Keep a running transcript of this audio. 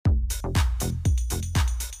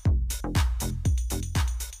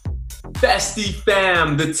Festi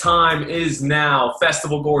fam, the time is now.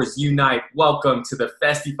 Festival goers unite. Welcome to the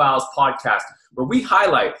Festi Files podcast, where we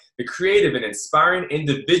highlight the creative and inspiring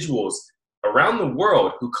individuals around the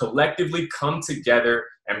world who collectively come together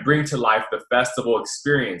and bring to life the festival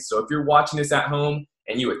experience. So if you're watching this at home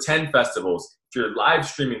and you attend festivals, if you're live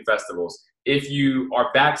streaming festivals, if you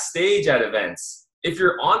are backstage at events, if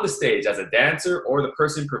you're on the stage as a dancer or the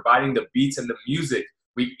person providing the beats and the music,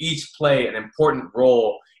 we each play an important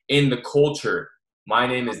role in the culture. My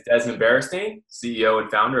name is Desmond Beristain, CEO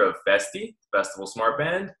and founder of Festiie, Festival Smart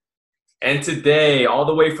Band. And today, all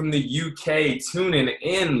the way from the UK, tuning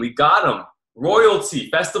in, we got him. Royalty,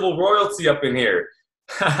 festival royalty up in here.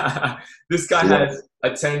 This guy has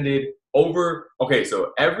attended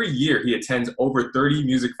so every year he attends over 30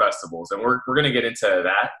 music festivals. And we're going to get into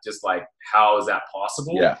that, just like how is that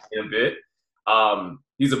possible in a bit.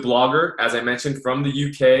 He's a blogger, as I mentioned, from the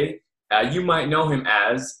UK. You might know him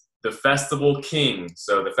as the Festival King.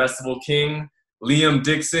 So the Festival King, Liam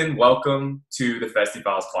Dixon, welcome to the Festi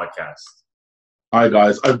Files podcast. Hi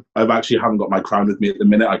guys, I've actually haven't got my crown with me at the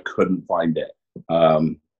minute. I couldn't find it.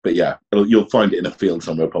 But yeah, you'll find it in a field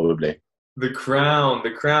somewhere probably. The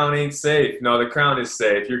crown ain't safe. No, the crown is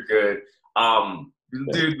safe. You're good.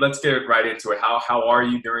 Dude, let's get right into it. How are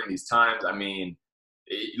you during these times? I mean,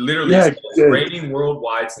 literally, it's raining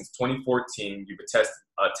worldwide since 2014. You've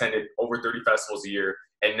attended over 30 festivals a year,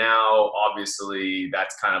 and now, obviously,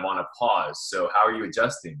 that's kind of on a pause. So how are you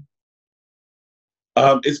adjusting?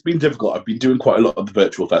 It's been difficult. I've been doing quite a lot of the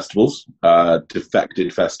virtual festivals,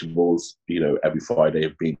 defected festivals, every Friday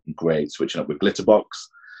have been great, switching up with Glitterbox.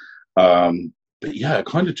 But yeah,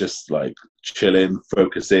 kind of just like chilling,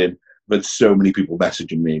 focusing. But so many people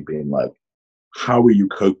messaging me being like, how are you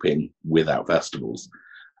coping without festivals?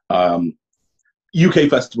 UK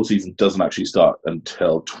festival season doesn't actually start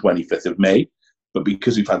until 25th of May, but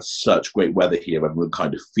because we've had such great weather here, everyone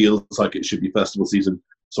kind of feels like it should be festival season.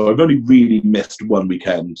 So I've only really missed one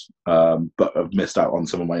weekend, but I've missed out on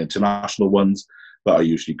some of my international ones that I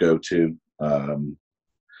usually go to.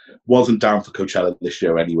 Wasn't down for Coachella this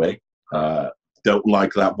year anyway. Don't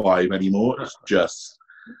like that vibe anymore. It's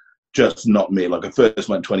just not me. Like I first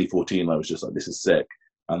went 2014, I was just like, this is sick.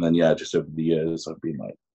 And then, just over the years, I've been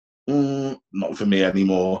like, not for me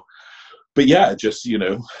anymore. But yeah, just,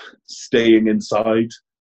 staying inside,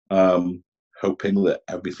 hoping that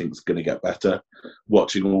everything's going to get better,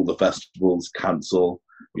 watching all the festivals cancel.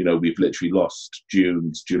 We've literally lost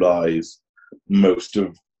June's, July's, most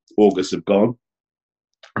of August have gone.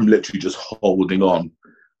 I'm literally just holding on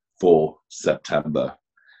for September.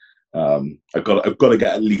 I've got to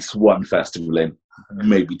get at least one festival in,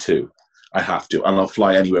 maybe two. I have to, and I'll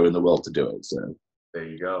fly anywhere in the world to do it. So there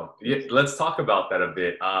you go. Yeah, let's talk about that a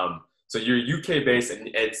bit. So you're UK based, and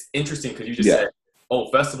it's interesting because you just said,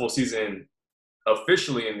 festival season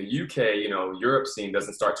officially in the UK, Europe scene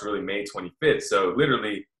doesn't start to really May 25th. So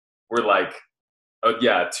literally, we're like,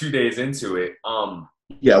 2 days into it.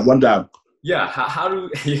 One down. Yeah,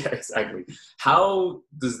 exactly. How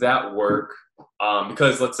does that work?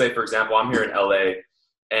 Because let's say, for example, I'm here in LA,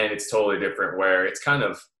 and it's totally different. Where it's kind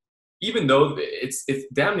of, even though it's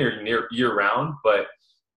damn near year round, but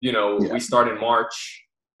we start in March,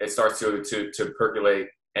 it starts to percolate,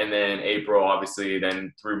 and then April, obviously,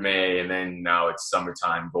 then through May, and then now it's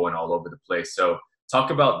summertime, going all over the place. So talk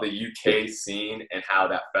about the UK scene and how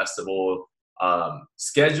that festival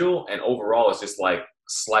schedule and overall is just like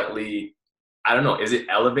slightly, I don't know, is it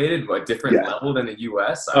elevated but a different level than the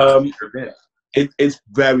US? It's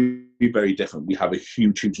very, very different. We have a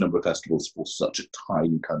huge number of festivals for such a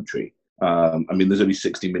tiny country. There's only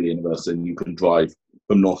 60 million of us, and you can drive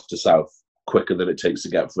from north to south quicker than it takes to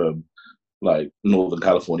get from like Northern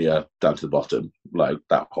California down to the bottom, like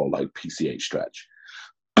that whole like PCH stretch.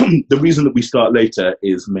 The reason that we start later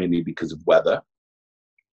is mainly because of weather.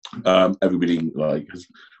 Everybody has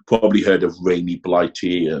probably heard of rainy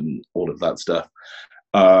Blighty and all of that stuff.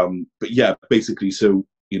 But yeah, basically, so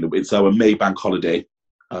it's our May bank holiday,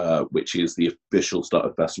 which is the official start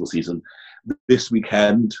of festival season. This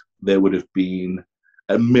weekend there would have been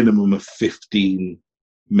a minimum of 15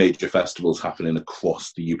 major festivals happening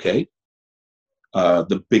across the UK.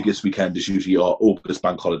 The biggest weekend is usually our August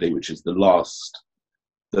bank holiday, which is the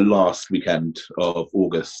last weekend of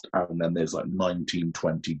August, and then there's like 19,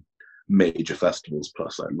 20 major festivals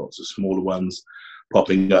plus like lots of smaller ones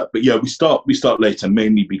popping up. But yeah, we start later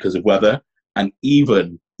mainly because of weather, and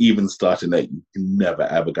even starting late, you can never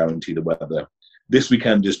ever guarantee the weather. This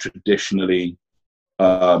weekend is traditionally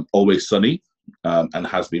always sunny, and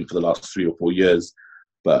has been for the last 3 or 4 years.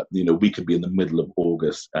 But we could be in the middle of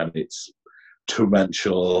August and it's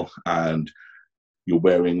torrential and You're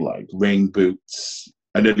wearing like rain boots.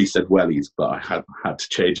 I nearly said wellies, but I had to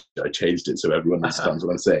change it. I changed it so everyone understands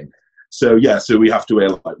what I'm saying. So yeah, so we have to wear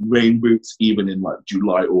like rain boots even in like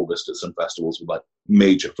July, August at some festivals with like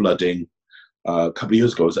major flooding. A couple of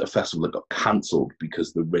years ago, I was at a festival that got cancelled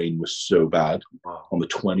because the rain was so bad. On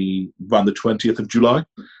around the 20th of July,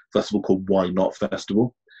 a festival called Why Not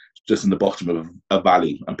Festival, just in the bottom of a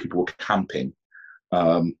valley, and people were camping,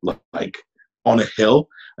 like on a hill,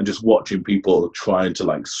 and just watching people trying to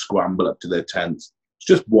like scramble up to their tents. It's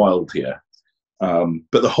just wild here.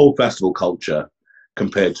 But the whole festival culture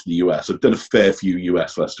compared to the US, I've done a fair few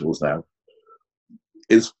US festivals now,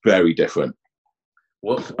 it's very different.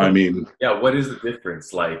 I mean, yeah, what is the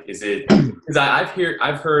difference? Like, is it, because I've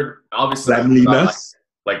heard obviously cleanliness,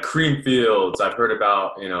 like Creamfields, I've heard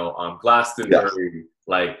about, Glastonbury, yeah.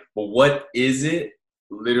 like, but what is it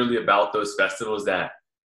literally about those festivals that,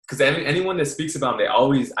 because anyone that speaks about them,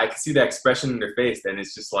 I can see that expression in their face, and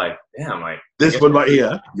it's just like, damn, like this one right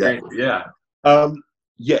here, yeah.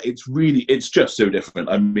 Yeah, it's just so different.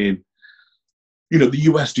 I mean, the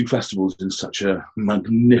US do festivals in such a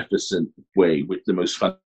magnificent way with the most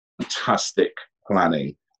fantastic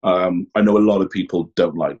planning. I know a lot of people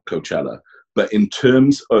don't like Coachella, but in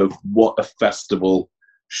terms of what a festival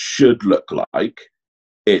should look like,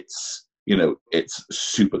 it's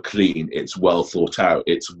super clean, it's well thought out,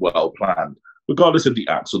 it's well planned. Regardless of the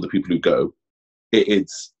acts or the people who go,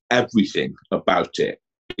 it's everything about it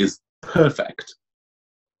is perfect.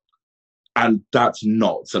 And that's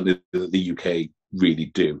not something that the UK really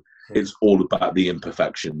do. It's all about the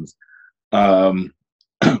imperfections. Yeah,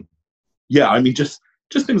 I mean, just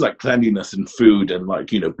things like cleanliness and food, and like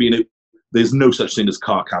there's no such thing as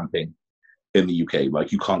car camping in the UK.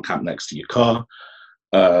 Like, you can't camp next to your car.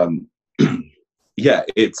 Yeah,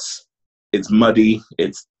 it's muddy,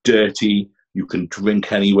 it's dirty. You can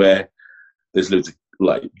drink anywhere. There's loads of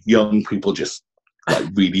like young people, just like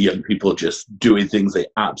really young people, just doing things they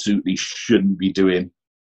absolutely shouldn't be doing.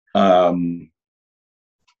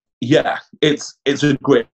 Yeah, it's a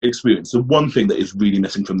great experience. The one thing that is really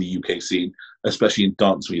missing from the UK scene, especially in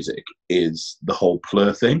dance music, is the whole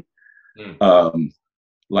plur thing.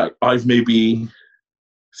 Like, I've maybe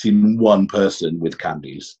seen one person with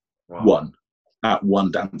candies, one, at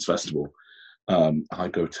one dance festival. I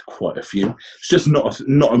go to quite a few. It's just not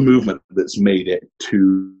a movement that's made it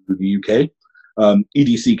to the UK.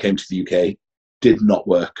 EDC came to the UK, did not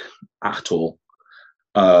work at all.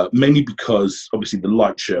 Mainly because obviously the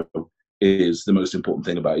light show is the most important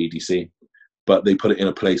thing about EDC, but they put it in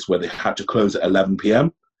a place where they had to close at 11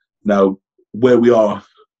 p.m. Now, where we are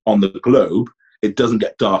on the globe, it doesn't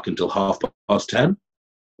get dark until 10:30.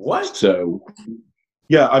 What? So,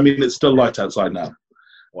 yeah, I mean, it's still light outside now.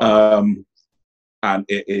 Wow. And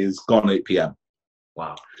it is gone 8 p.m.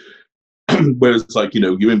 Wow. Whereas, like,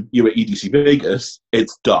 you're at EDC Vegas,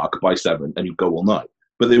 it's dark by 7 and you go all night.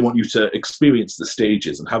 But they want you to experience the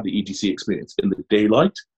stages and have the EDC experience in the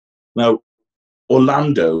daylight. Now,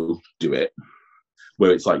 Orlando do it,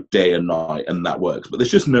 where it's like day and night, and that works. But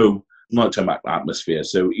there's just no nighttime atmosphere.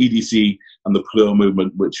 So EDC and the plur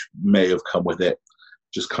movement, which may have come with it,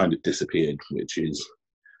 just kind of disappeared, which is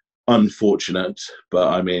unfortunate. But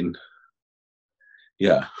I mean,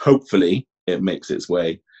 yeah, hopefully it makes its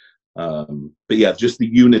way. But yeah, just the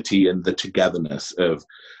unity and the togetherness of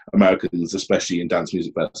Americans, especially in dance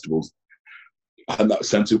music festivals, and that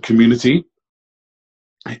sense of community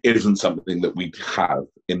isn't something that we have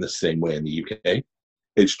in the same way in the UK.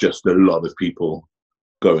 It's just a lot of people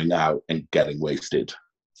going out and getting wasted.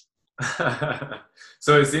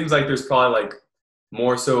 So it seems like there's probably like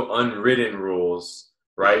more so unwritten rules,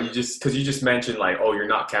 right? Because you just mentioned like, oh, you're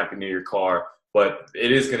not camping near your car, but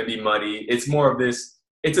it is going to be muddy. It's more of this.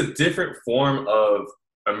 It's a different form of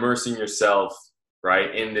immersing yourself,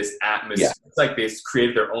 right, in this atmosphere. Yeah. It's like they've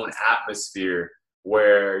created their own atmosphere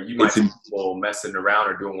where you might see people messing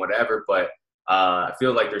around or doing whatever, but I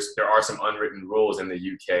feel like there are some unwritten rules in the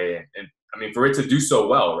UK, and I mean, for it to do so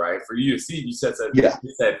well, right? For you to see, you said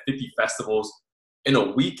 50 festivals in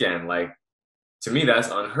a weekend. Like, to me, that's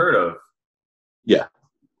unheard of. Yeah.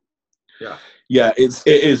 It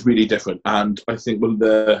is really different, and I think one of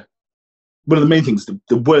the main things,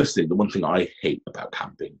 the worst thing, the one thing I hate about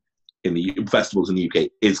camping in the festivals in the UK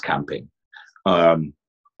is camping.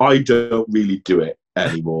 I don't really do it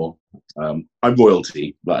anymore. I'm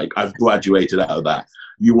royalty. Like, I've graduated out of that.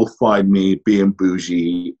 You will find me being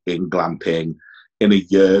bougie in glamping, in a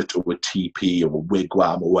yurt or a teepee or a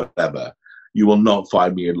wigwam or whatever. You will not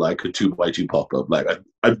find me in like a 2x2 pop-up. Like,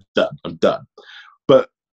 I'm done. But,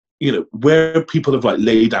 where people have like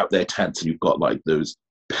laid out their tents and you've got like those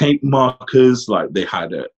paint markers, like they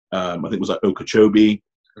had at I think it was like Okeechobee,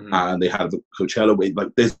 Mhm. and they had the Coachella. Where, like,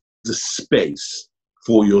 there's a space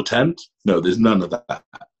for your tent. No, there's none of that.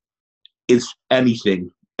 It's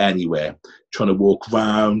anything, anywhere. Trying to walk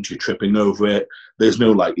around, you're tripping over it. There's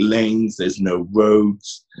no like lanes, there's no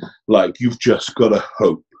roads. Like, you've just got to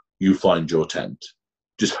hope you find your tent.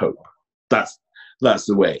 Just hope. That's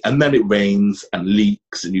the way. And then it rains and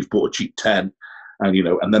leaks, and you've bought a cheap tent, and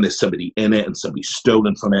and then there's somebody in it, and somebody's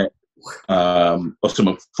stolen from it, or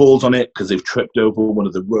someone falls on it because they've tripped over one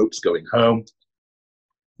of the ropes going home.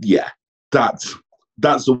 Yeah, that's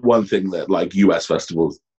the one thing that like US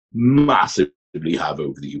festivals massively have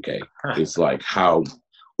over the UK. It's like how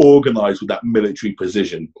organized with that military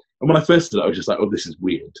precision. And when I first did it, I was just like, oh, this is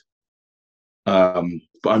weird.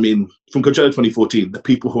 But I mean, from Coachella 2014, the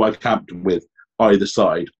people who I camped with either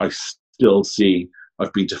side, I still see.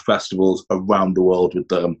 I've been to festivals around the world with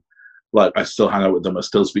them. Like, I still hang out with them. I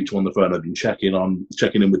still speak to them on the phone. I've been checking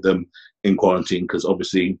in with them in quarantine, because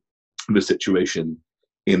obviously the situation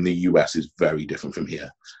in the US is very different from here.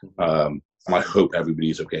 And I hope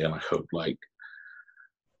everybody's okay, and I hope like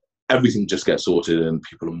everything just gets sorted and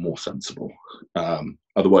people are more sensible.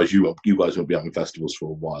 Otherwise, you guys won't be having festivals for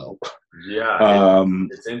a while. Yeah,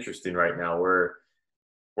 it's interesting right now.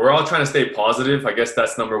 We're all trying to stay positive. I guess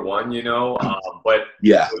that's number one, But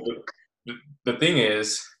Yeah, the thing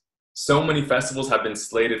is, so many festivals have been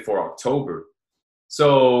slated for October.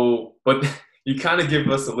 So, but you kind of give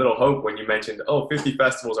us a little hope when you mentioned, 50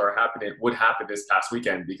 festivals would happen this past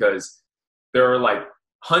weekend, because there are like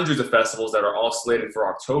hundreds of festivals that are all slated for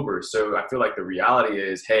October. So I feel like the reality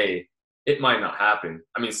is, hey, it might not happen.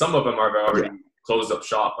 I mean, some of them are already closed up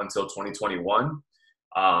shop until 2021.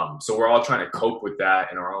 So we're all trying to cope with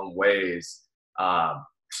that in our own ways.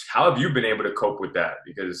 How have you been able to cope with that?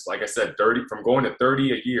 Because, like I said, from going to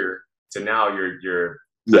 30 a year to now, you're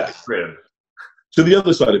at the crib. So the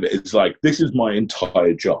other side of it is like, this is my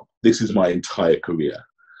entire job. This is my entire career.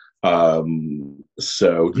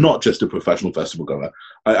 So not just a professional festival goer,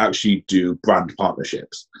 I actually do brand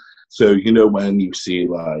partnerships. So, when you see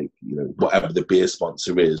like, whatever the beer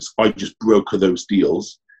sponsor is, I just broker those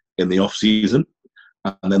deals in the off season,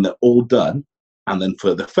 and then they're all done. And then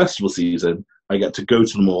for the festival season, I get to go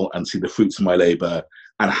to them all and see the fruits of my labor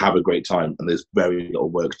and have a great time. And there's very little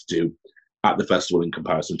work to do at the festival in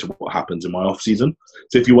comparison to what happens in my off season.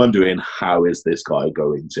 So if you're wondering, how is this guy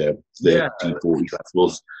going to 40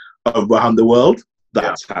 festivals around the world,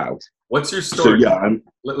 that's how. What's your story? So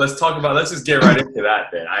let's talk about, let's just get right into that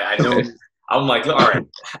then. I know, I'm like, all right,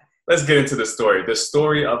 let's get into the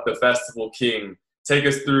story of the Festival King. Take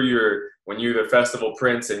us through when you were the festival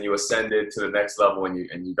prince and you ascended to the next level and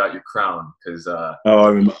you got your crown. Because I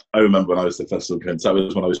remember when I was the festival prince. That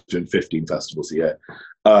was when I was doing 15 festivals a year.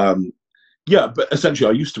 But essentially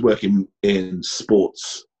I used to work in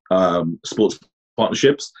sports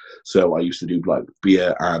partnerships. So I used to do like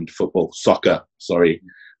beer and soccer,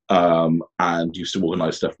 and used to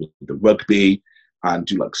organize stuff with the rugby and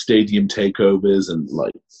do like stadium takeovers and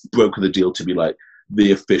like broker the deal to be like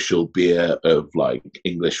the official beer of like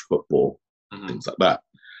English football, things like that.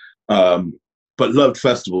 But loved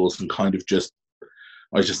festivals and I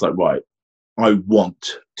was just like, right, I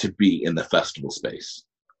want to be in the festival space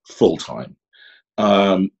full time.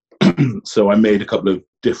 So I made a couple of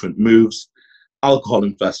different moves. Alcohol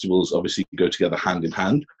and festivals obviously go together hand in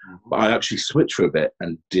hand, but I actually switched for a bit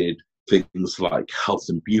and did things like health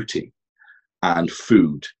and beauty and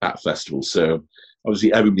food at festivals. So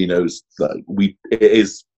obviously everybody knows that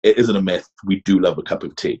it isn't a myth. We do love a cup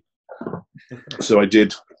of tea. So I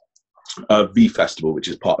did a V Festival, which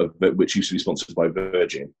used to be sponsored by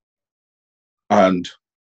Virgin. And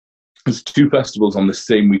there's two festivals on the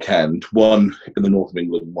same weekend, one in the north of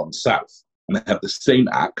England, one south. And they have the same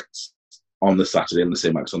acts on the Saturday and the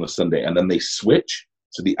same acts on the Sunday. And then they switch.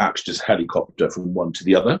 So the acts just helicopter from one to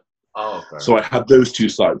the other. Oh, okay. So I had those two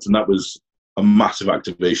sites, and that was a massive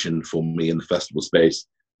activation for me in the festival space,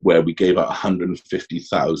 where we gave out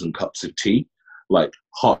 150,000 cups of tea, like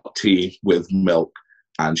hot tea with milk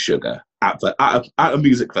and sugar at a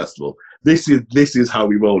music festival. This is how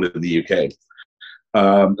we roll in the UK.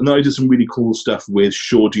 And then I did some really cool stuff with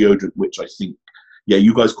Shaw deodorant, which I think,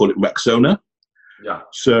 you guys call it Rexona. Yeah.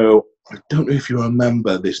 So I don't know if you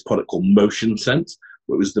remember this product called Motion Sense,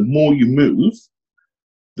 where it was the more you move,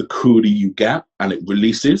 the cooler you get, and it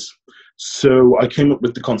releases. So I came up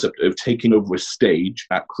with the concept of taking over a stage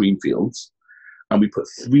at Creamfields, and we put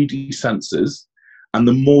 3D sensors, and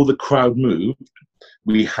the more the crowd moved,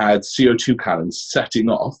 we had CO2 cannons setting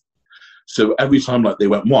off. So every time like they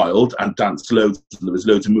went wild and danced loads and there was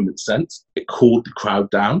loads of movement sense, it cooled the crowd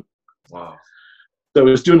down. Wow. So I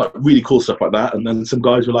was doing like really cool stuff like that, and then some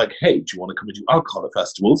guys were like, "Hey, do you want to come and do alcohol at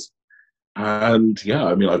festivals?" And yeah,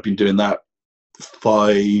 I mean, I've been doing that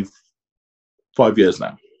 5 years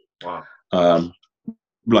now. Wow.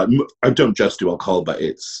 Like, I don't just do alcohol, but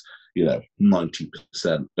it's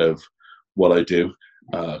 90% of what I do,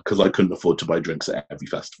 because I couldn't afford to buy drinks at every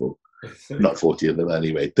festival. Not 40 of them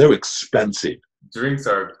anyway. They're expensive. Drinks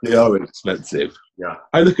are. They are expensive. Yeah.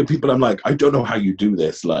 I look at people, I'm like, I don't know how you do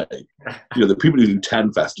this. Like, the people who do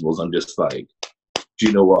 10 festivals, I'm just like, do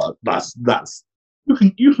you know what? That's you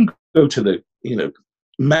can go to the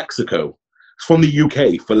Mexico from the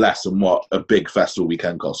UK for less than what a big festival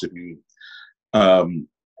weekend costs if you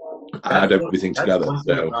add everything together.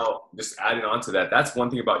 So just adding on to that, that's one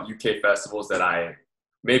thing about UK festivals that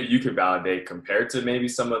maybe you could validate compared to maybe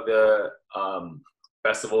some of the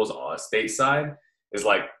festivals stateside, is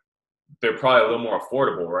like they're probably a little more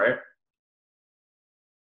affordable, right?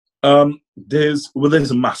 There's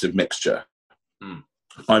a massive mixture.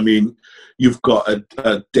 I mean, you've got a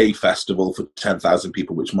day festival for 10,000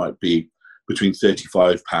 people, which might be between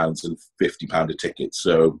 £35 and £50 a ticket.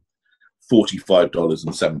 So $45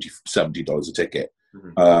 and $70 a ticket.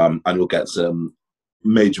 And you'll get some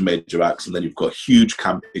major acts. And then you've got huge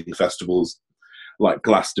camping festivals like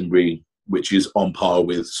Glastonbury, which is on par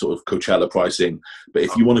with sort of Coachella pricing. But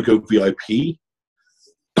if you want to go VIP,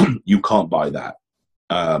 you can't buy that.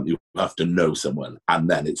 You have to know someone, and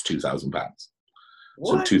then it's £2,000.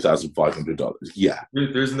 So $2,500. Yeah.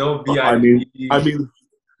 There's no VIP. I mean,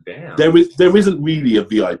 damn. There isn't really a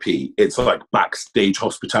VIP. It's like backstage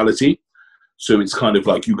hospitality. So it's kind of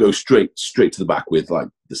like you go straight to the back with like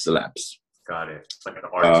the celebs. Got it. It's like an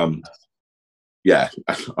art. Yeah,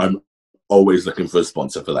 I'm always looking for a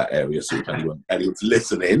sponsor for that area. So if anyone's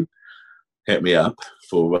listening, hit me up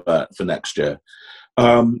for next year.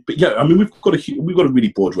 But yeah, I mean, we've got a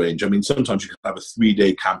really broad range. I mean, sometimes you can have a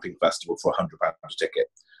 3-day camping festival for £100 a ticket.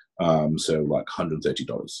 So like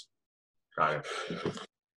 $130. Got it.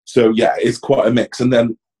 So yeah, it's quite a mix. And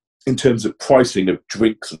then in terms of pricing of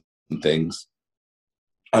drinks and things,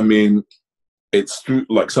 I mean, it's through,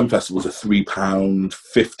 like, some festivals are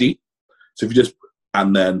 £3.50. So if you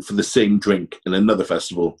and then for the same drink in another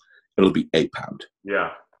festival, it'll be £8.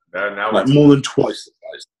 Yeah. Now like more than twice the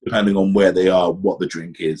price, depending on where they are, what the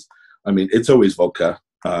drink is. I mean, it's always vodka.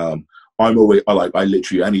 I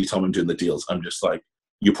literally, anytime I'm doing the deals, I'm just like,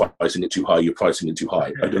 you're pricing it too high, you're pricing it too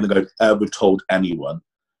high. I don't think I've ever told anyone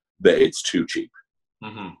that it's too cheap.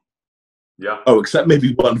 Mm-hmm. Yeah. Oh, except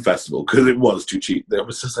maybe one festival, because it was too cheap. It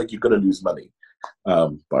was just like, you're going to lose money.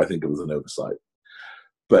 But I think it was an oversight.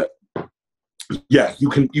 But yeah, you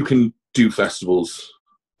can do festivals,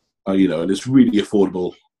 and it's really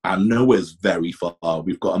affordable. And nowhere's very far.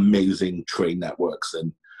 We've got amazing train networks,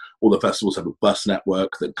 and all the festivals have a bus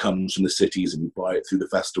network that comes from the cities, and you buy it through the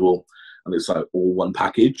festival, and it's like all one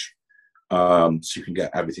package. So you can get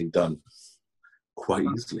everything done quite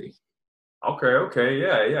easily. Okay,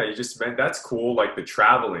 yeah. You just meant that's cool. Like the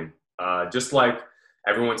traveling, just like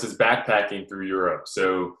everyone says backpacking through Europe.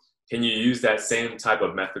 So can you use that same type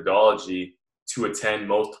of methodology to attend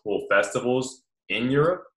multiple festivals in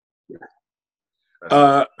Europe?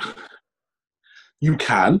 You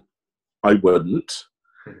can. I wouldn't.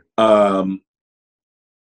 Yeah,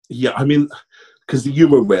 I mean, because the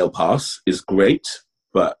Euro Rail Pass is great,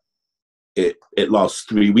 but it lasts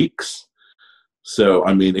 3 weeks. So,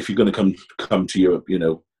 I mean, if you're going to come to Europe,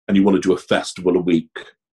 and you want to do a festival a week,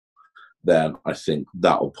 then I think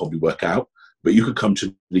that will probably work out. But you could come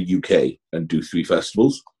to the UK and do 3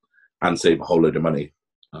 festivals and save a whole load of money.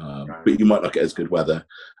 But you might not get as good weather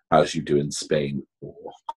as you do in Spain or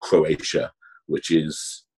Croatia,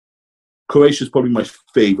 Croatia's probably my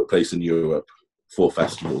favourite place in Europe for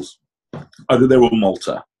festivals. Either there or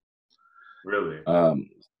Malta. Really?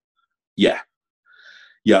 Yeah.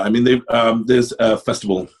 I mean, there's a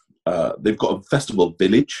festival. They've got a festival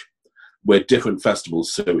village where different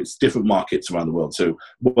festivals, so it's different markets around the world. So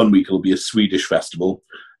one week it'll be a Swedish festival,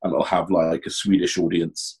 and it'll have like a Swedish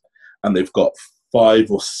audience, and they've got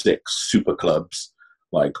 5 or 6 super clubs,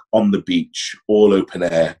 like on the beach, all open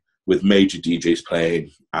air, with major DJs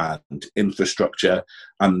playing and infrastructure,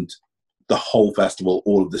 and the whole festival,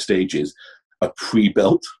 all of the stages are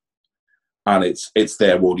pre-built, and it's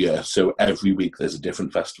there all year. So every week there's a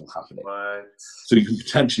different festival happening. What? So you can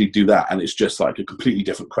potentially do that, and it's just like a completely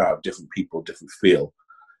different crowd, different people, different feel,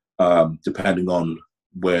 depending on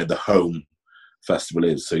where the home festival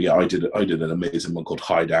is. So yeah, I did an amazing one called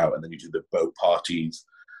Hideout, and then you do the boat parties.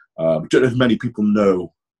 Don't know if many people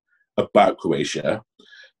know about Croatia,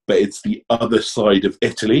 but it's the other side of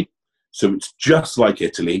Italy. So it's just like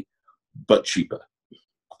Italy, but cheaper.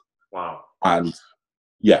 Wow. And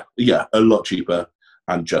Yeah, a lot cheaper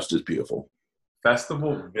and just as beautiful.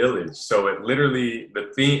 Festival Village. So it literally,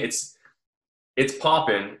 the theme, it's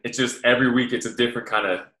popping. It's just every week it's a different kind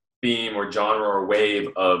of theme or genre or wave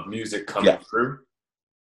of music coming Yeah, through.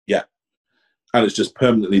 yeah, and it's just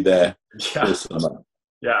permanently there Yeah, all summer.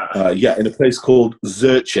 yeah. Yeah, in a place called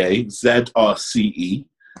Zerche, ZRCE,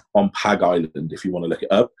 on Pag Island, if you want to look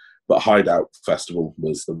it up. But Hideout Festival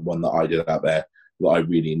was the one that I did out there that I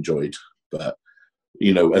really enjoyed. But,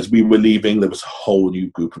 you know, as we were leaving, there was a whole new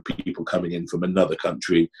group of people coming in from another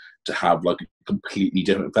country to have like a completely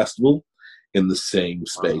different festival in the same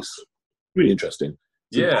space. Really interesting.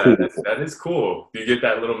 It's a Yeah, cool that is cool. You get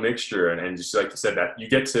that little mixture, and just like you said, that you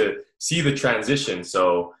get to see the transition.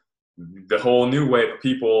 So the whole new wave of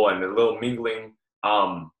people and the little mingling.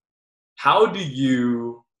 How do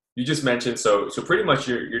you just mentioned, so pretty much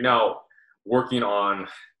you're now working on,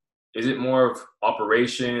 is it more of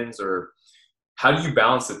operations, or how do you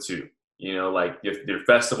balance the two? You know, like your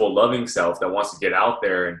festival loving self that wants to get out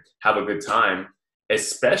there and have a good time,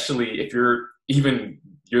 especially if you're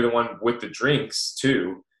the one with the drinks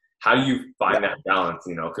too. How do you find that balance?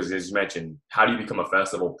 You know, because as you mentioned, how do you become a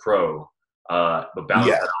festival pro, but balance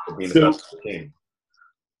yeah. that out with being a So festival king?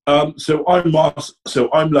 so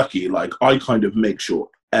I'm lucky. Like I kind of make sure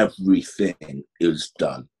everything is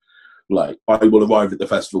done. Like I will arrive at the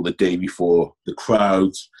festival the day before the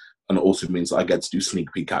crowds, and it also means I get to do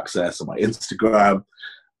sneak peek access on my Instagram.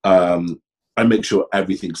 I make sure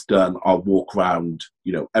everything's done. I'll walk around,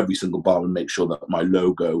 you know, every single bar and make sure that my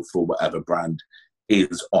logo for whatever brand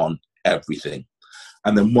is on everything.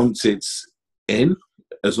 And then once it's in,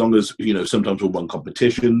 as long as, you know, sometimes we'll run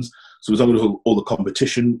competitions. So as long as all the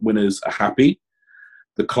competition winners are happy,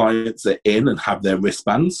 the clients are in and have their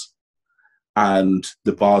wristbands, and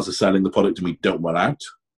the bars are selling the product and we don't run out,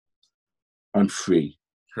 I'm free.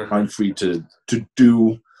 I'm free to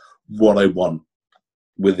do what I want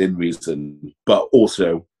within reason, but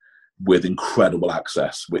also with incredible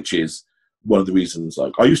access, which is one of the reasons.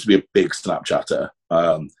 Like I used to be a big Snapchatter,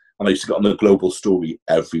 and I used to get on the global story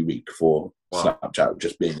every week for Wow. Snapchat,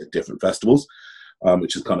 just being at different festivals,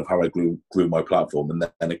 which is kind of how I grew my platform. And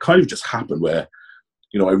then it kind of just happened where,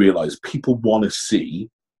 you know, I realized people want to see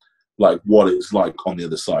like what it's like on the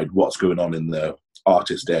other side, what's going on in the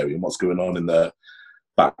artist area, and what's going on in the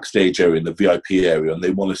backstage area, in the VIP area, and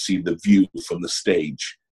they want to see the view from the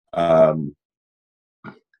stage. And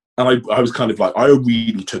I was kind of like, I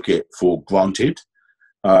really took it for granted.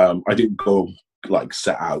 I didn't go like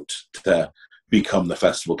set out to become the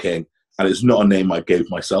festival king, and it's not a name I gave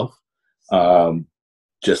myself.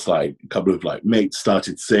 Just like a couple of like mates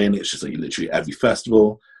started saying it's just like literally every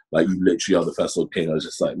festival, like you literally are the festival king. I was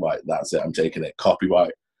just like, right, that's it, I'm taking it.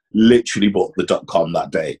 Copyright. Literally bought the .com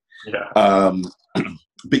that day. Yeah.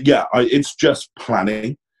 But yeah, it's just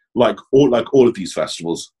planning. Like all of these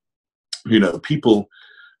festivals, you know, people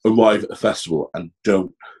arrive at a festival and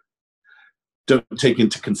don't take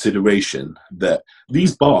into consideration that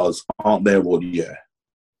these bars aren't there all year.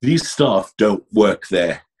 These staff don't work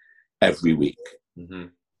there every week. Mm-hmm.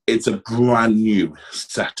 It's a brand new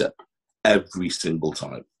setup every single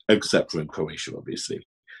time, except for in Croatia, obviously.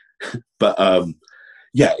 But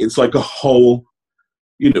yeah, it's like a whole,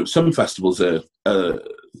 you know, some festivals are,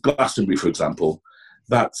 Glastonbury, for example,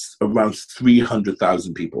 that's around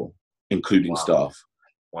 300,000 people, including staff,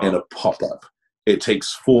 in a pop-up. It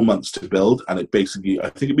takes 4 months to build, and it basically, I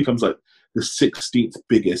think it becomes like the 16th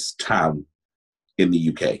biggest town in the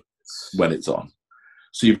UK when it's on.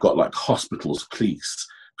 So you've got like hospitals, police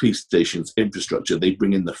stations, infrastructure. They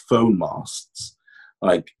bring in the phone masts.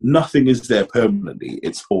 Like nothing is there permanently.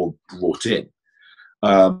 It's all brought in.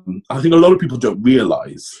 I think a lot of people don't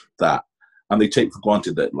realize that, and they take for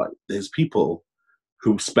granted that like there's people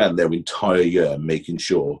who spend their entire year making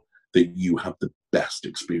sure that you have the best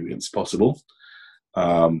experience possible.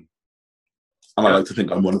 And I like to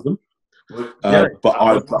think I'm one of them. But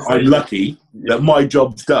I'm lucky that my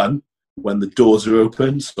job's done when the doors are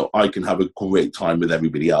open, so I can have a great time with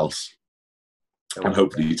everybody else. And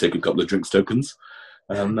hopefully you take a couple of drinks tokens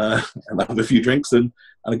and have a few drinks and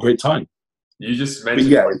a great time. You just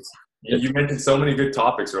mentioned, you mentioned so many good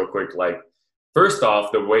topics real quick. Like, first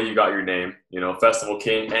off, the way you got your name, you know, Festival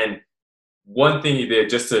King. And one thing you did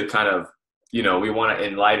just to kind of, you know, we want to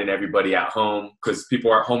enlighten everybody at home, because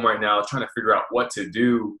people are at home right now trying to figure out what to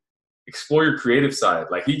do. Explore your creative side.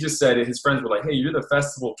 Like he just said it, his friends were like, hey, you're the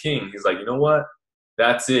Festival King. He's like, you know what?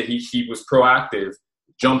 That's it. He was proactive,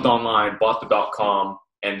 jumped online, bought the .com,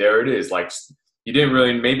 and there it is. Like, you didn't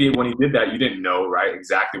really, maybe when he did that, you didn't know, right,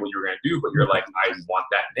 exactly what you were going to do, but you're like, I want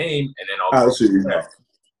that name, and then I'll absolutely go.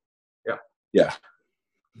 Yeah.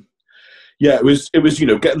 Yeah, it was getting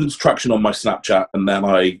the traction on my Snapchat, and then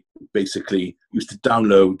I basically used to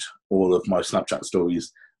download all of my Snapchat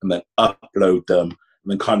stories and then upload them,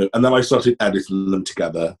 and then I started editing them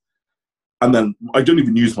together. And then I don't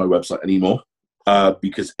even use my website anymore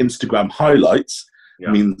because Instagram highlights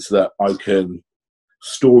means that I can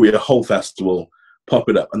story a whole festival, pop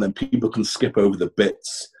it up, and then people can skip over the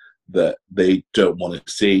bits that they don't want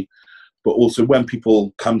to see. But also when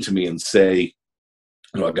people come to me and say,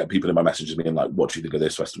 I get people in my messages being like, what do you think of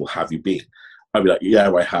this festival? Have you been? I'd be like,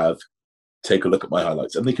 yeah, I have. Take a look at my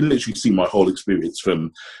highlights. And they can literally see my whole experience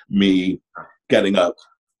from me getting up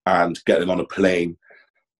and getting on a plane.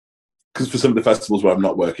 Because for some of the festivals where I'm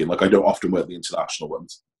not working, like I don't often work the international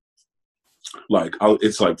ones. Like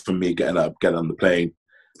it's like for me getting up, getting on the plane,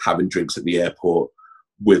 having drinks at the airport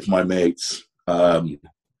with my mates. I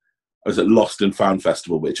was at Lost and Found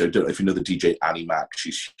Festival, which I don't know if you know the DJ Annie Mac.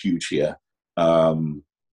 She's huge here. I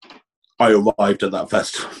arrived at that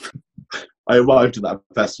festival. I arrived at that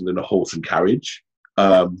festival in a horse and carriage.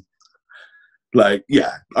 I'm that guy.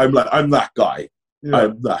 Yeah. I'm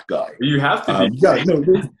that guy. You have to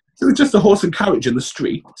be. It was just a horse and carriage in the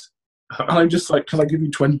street. And I'm just like, can I give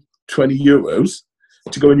you 20 euros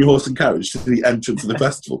to go in your horse and carriage to the entrance of the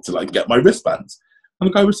festival to like get my wristbands? And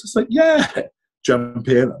the guy was just like, yeah, jump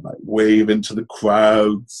in and like wave into the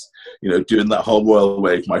crowds, doing that whole royal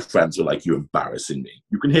wave. My friends were like, you're embarrassing me.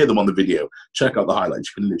 You can hear them on the video. Check out the highlights.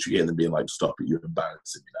 You can literally hear them being like, stop it, you're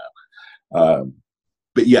embarrassing me now.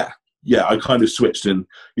 But yeah, I kind of switched, and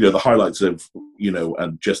the highlights of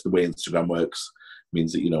and just the way Instagram works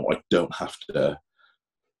means that I don't have to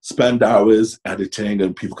spend hours editing,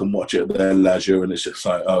 and people can watch it at their leisure, and it's just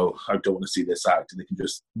like, oh, I don't want to see this act, and they can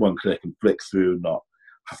just one click and flick through, not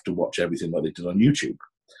have to watch everything like they did on YouTube.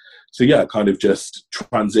 So yeah, kind of just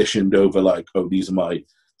transitioned over like, oh, these are my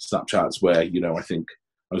Snapchats where I think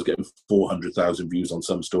I was getting 400,000 views on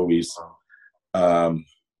some stories.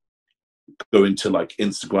 Going to like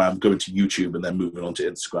Instagram, going to YouTube, and then moving on to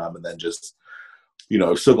Instagram, and then just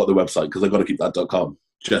I've still got the website because I've got to keep that .com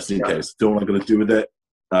just in case. Don't know what I'm going to do with it,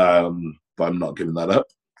 but I'm not giving that up.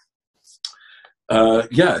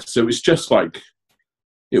 So it's just like,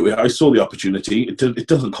 I saw the opportunity. It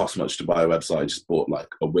doesn't cost much to buy a website. I just bought like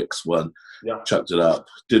a Wix one, chucked it up,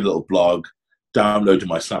 did a little blog, downloaded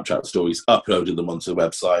my Snapchat stories, uploaded them onto the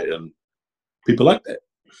website, and people liked it.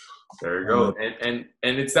 There you go. And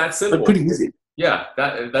it's that simple. Pretty easy. Yeah,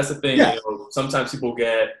 that's the thing. Yeah. Sometimes people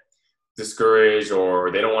get discouraged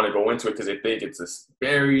or they don't want to go into it because they think it's this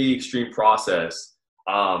very extreme process.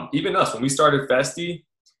 Even us, when we started Festiie,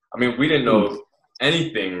 we didn't know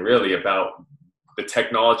anything really about the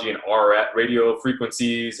technology and RF radio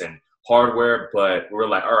frequencies and hardware, but we were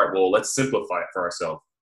like, all right, well, let's simplify it for ourselves.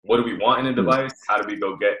 What do we want in a device? How do we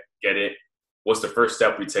go get it? What's the first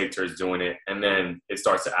step we take towards doing it? And then it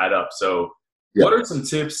starts to add up. So what are some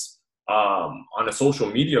tips on a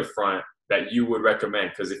social media front that you would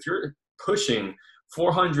recommend? Because if you're pushing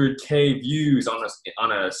 400K views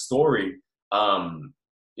on a story,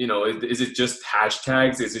 is it just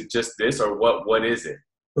hashtags? Is it just this, or what is it?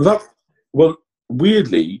 Well,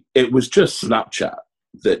 weirdly, it was just Snapchat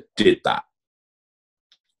that did that.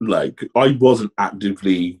 Like, I wasn't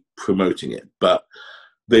actively promoting it, but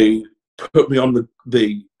they put me on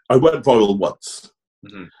I went viral once.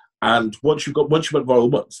 Mm-hmm. And once you went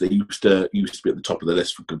viral once, they used to be at the top of the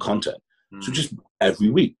list for good content. Mm-hmm. So just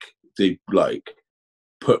every week they like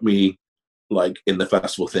put me like in the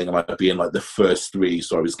festival thing, and I'd be in like the first three.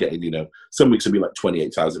 So I was getting, some weeks it'd be like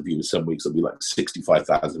 28,000 views, some weeks it'd be like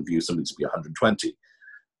 65,000 views, some weeks it'd be 120.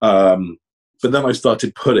 But then I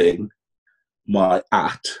started putting my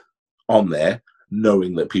on there,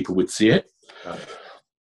 knowing that people would see it.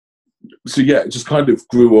 So yeah, it just kind of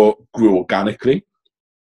grew organically.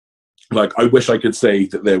 Like, I wish I could say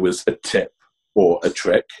that there was a tip or a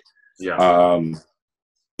trick. Yeah.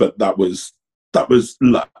 But that was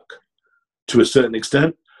luck to a certain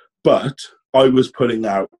extent. But I was putting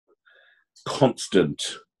out constant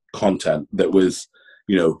content that was,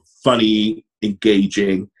 funny,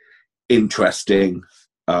 engaging, interesting,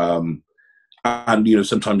 and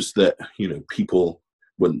sometimes that people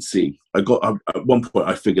wouldn't see. At one point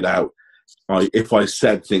I figured out if I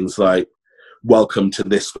said things like "Welcome to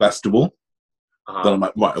this festival," then I'm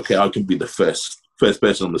like, right, okay, I can be the first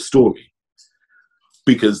person on the story,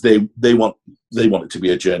 because they want it to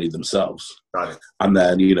be a journey themselves. Right. And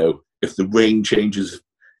then if the rain changes,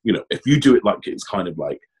 if you do it like it's kind of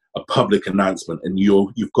like a public announcement, and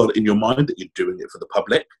you've got it in your mind that you're doing it for the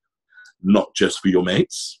public, not just for your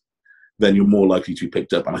mates, then you're more likely to be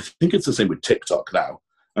picked up. And I think it's the same with TikTok now.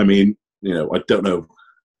 I don't know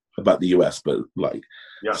about the US, but like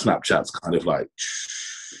Yeah. Snapchat's kind of like.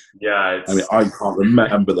 Yeah. I mean, I can't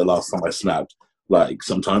remember the last time I snapped. Like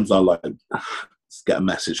sometimes I'll like get a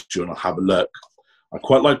message to you and I'll have a look. I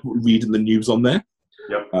quite like reading the news on there.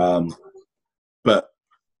 Yep. But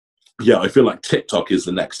yeah, I feel like TikTok is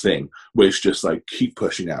the next thing, where it's just like keep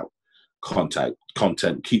pushing out content,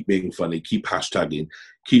 keep being funny, keep hashtagging,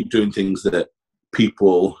 keep doing things that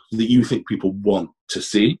you think people want to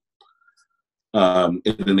see in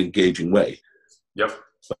an engaging way. Yep.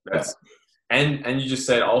 And you just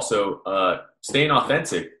said also staying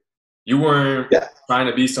authentic. You weren't trying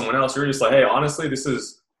to be someone else. You were just like, hey, honestly, this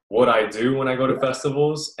is what I do when I go to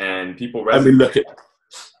festivals, and people resonate.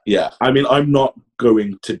 I mean, I'm not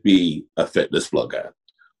going to be a fitness blogger.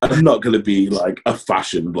 I'm not going to be like a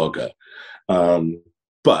fashion blogger.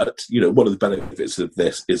 But, one of the benefits of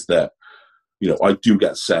this is that, I do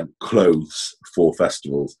get sent clothes for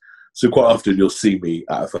festivals. So quite often you'll see me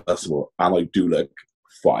at a festival and I do look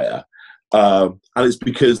fire. And it's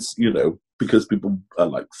because, because people are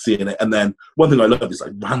like seeing it. And then one thing I love is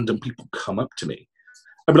like random people come up to me.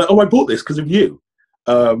 I'm like, oh, I bought this because of you.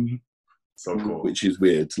 So cool. Which is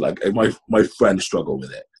weird. Like my friends struggle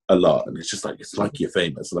with it a lot, and it's like you're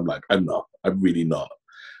famous, and I'm like, I'm not. I'm really not.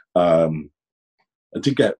 I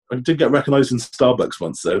did get recognized in Starbucks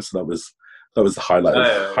once though, so that was the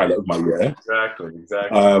highlight of my year. Exactly.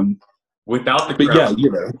 Without the crowd.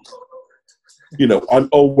 But yeah, I'm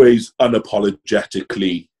always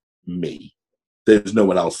unapologetically me. There's no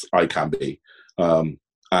one else I can be. And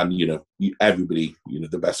everybody,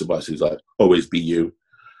 the best advice is like always be you.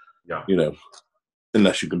 Yeah.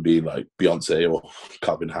 Unless you can be like Beyonce or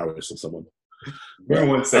Calvin Harris or someone. Give me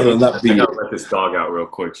 1 second. I gotta let this dog out real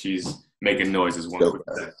quick. She's making noises. One quick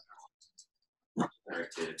second. All right,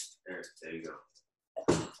 kid. There you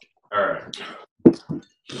go.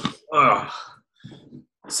 All right.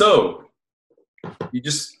 So you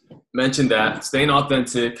just mentioned that staying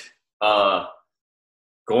authentic,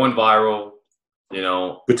 going viral,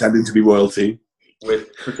 pretending to be royalty.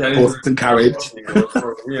 With pretending horse and carriage.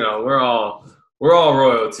 We're all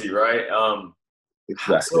royalty, right?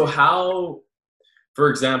 Exactly. So how,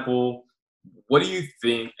 for example, what do you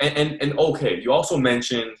think? And okay, you also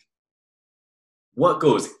mentioned what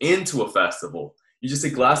goes into a festival. You just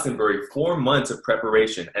said Glastonbury, 4 months of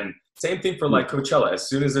preparation, and same thing for like Coachella. As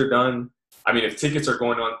soon as they're done, I mean, if tickets are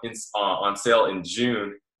going on sale in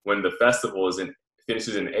June when the festival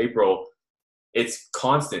finishes in April, it's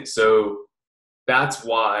constant. So that's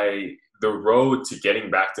why the road to getting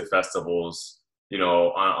back to festivals,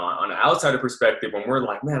 on an outsider perspective, when we're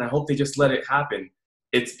like, man, I hope they just let it happen.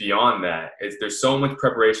 It's beyond that. There's so much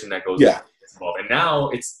preparation that goes involved. And now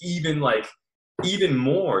it's even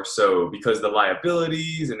more so because the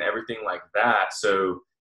liabilities and everything like that. So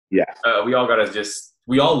we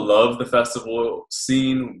all love the festival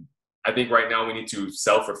scene. I think right now we need to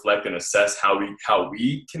self-reflect and assess how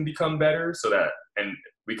we can become better and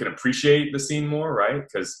we can appreciate the scene more, right?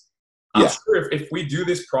 Because I'm sure if we do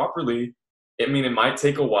this properly, I mean, it might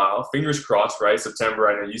take a while. Fingers crossed, right? September,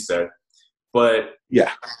 I know you said. But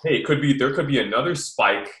hey, there could be another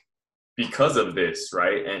spike because of this,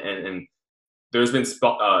 right? And there's been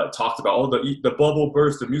talked about, the bubble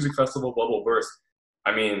burst, the music festival bubble burst.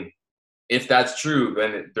 I mean, if that's true,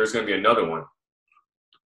 then there's going to be another one.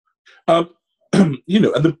 And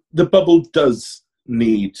the bubble does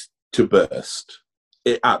need to burst.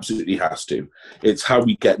 It absolutely has to. It's how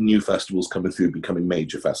we get new festivals coming through, becoming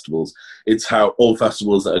major festivals. It's how all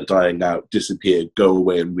festivals that are dying out disappear, go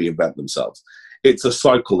away, and reinvent themselves. It's a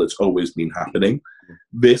cycle that's always been happening.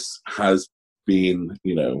 This has been,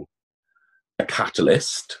 a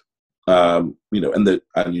catalyst. And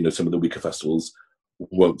some of the weaker festivals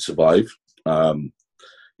won't survive. And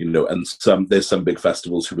there's some big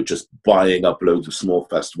festivals who are just buying up loads of small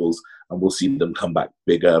festivals, and we'll see them come back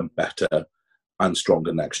bigger, better, and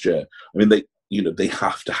stronger next year. I mean, they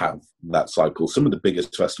have to have that cycle. Some of the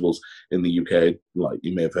biggest festivals in the UK, like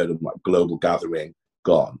you may have heard of, like Global Gathering,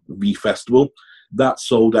 gone. V Festival, that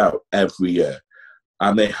sold out every year,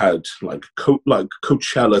 and they had like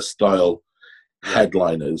Coachella style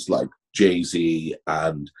headliners like Jay-Z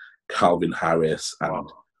and Calvin Harris and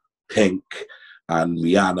Pink and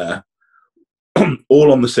Rihanna,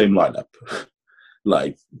 all on the same lineup,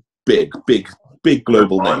 like big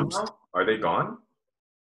global names. Now? Are they gone?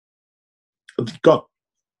 Gone.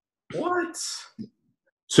 What?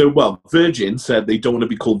 So, Virgin said they don't want to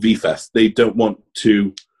be called V-Fest. They don't want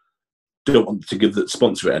to give the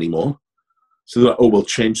sponsor it anymore. So they're like, we'll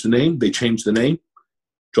change the name. They changed the name,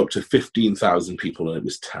 dropped to 15,000 people, and it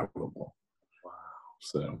was terrible. Wow.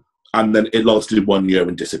 So, and then it lasted 1 year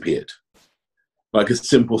and disappeared. Like a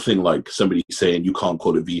simple thing like somebody saying you can't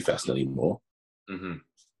call it V-Fest anymore. Mm-hmm.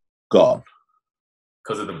 Gone.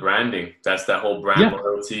 Because of the branding. That's that whole brand Yeah.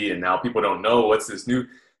 loyalty. And now people don't know what's this new,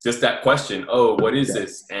 just that question. Oh, what is Yeah.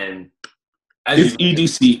 this? And as It's you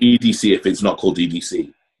EDC if it's not called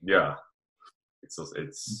EDC. yeah, it's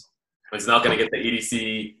not going to get the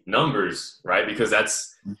EDC numbers, right? Because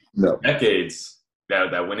that's No. decades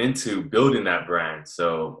that went into building that brand.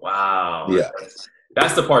 So wow, Yeah.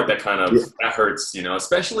 that's the part that kind of Yeah. that hurts, you know,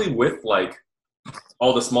 especially with like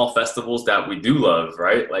all the small festivals that we do love,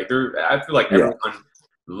 right? Like I feel like everyone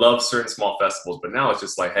loves certain small festivals, but now it's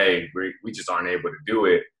just like, hey, we just aren't able to do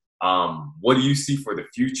it. What do you see for the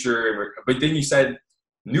future? But then you said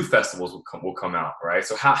new festivals will come out, right?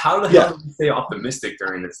 So how the hell do you stay optimistic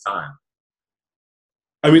during this time?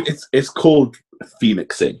 I mean, it's called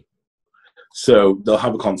Phoenixing. So they'll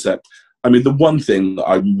have a concept. I mean, the one thing that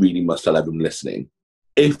I really must tell everyone listening,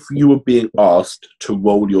 if you were being asked to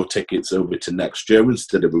roll your tickets over to next year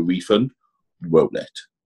instead of a refund, roll it.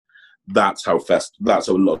 That's how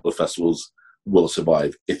a lot of festivals will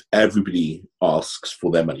survive. If everybody asks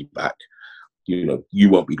for their money back, you know, you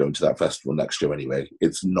won't be going to that festival next year anyway.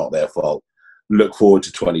 It's not their fault. Look forward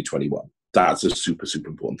to 2021. That's a super, super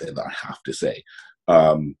important thing that I have to say.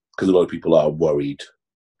 Because a lot of people are worried.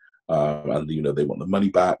 And, you know, they want the money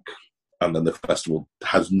back. And then the festival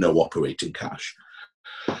has no operating cash.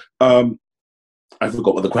 I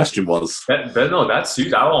forgot what the question was. No, that's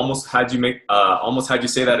huge. I almost had you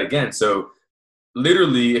say that again. So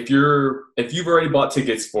literally, if you've already bought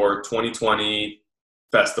tickets for 2020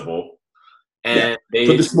 festival, and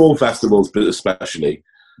for the small festivals, but especially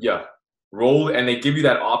roll, and they give you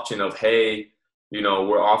that option of, hey, you know,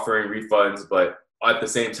 we're offering refunds, but at the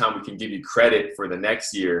same time we can give you credit for the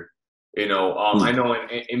next year. You know, I know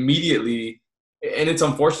immediately, and it's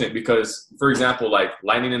unfortunate because, for example, like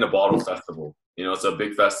Lightning in a Bottle Festival, you know, it's a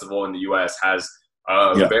big festival in the U.S., has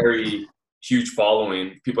a very huge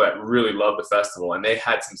following, people that really love the festival, and they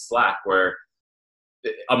had some slack where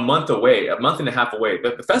a month and a half away,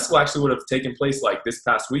 the festival actually would have taken place like this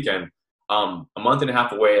past weekend. A month and a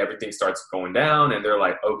half away, everything starts going down, and they're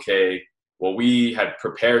like, okay, well, we had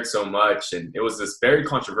prepared so much, and it was this very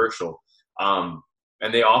controversial.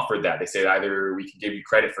 And they offered that. They said either we can give you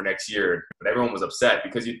credit for next year, but everyone was upset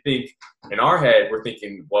because you think in our head, we're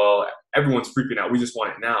thinking, well, everyone's freaking out. We just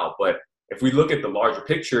want it now. But if we look at the larger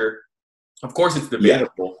picture, of course it's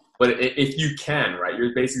debatable, but if you can, right,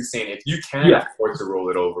 you're basically saying if you can afford to roll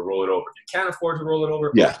it over, roll it over. If you can't afford to roll it over,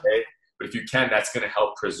 okay. But if you can, that's going to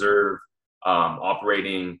help preserve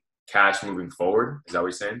operating cash moving forward. Is that what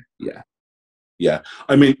you're saying? Yeah. Yeah,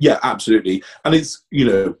 I mean, yeah, absolutely. And it's, you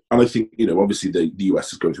know, and I think, you know, obviously the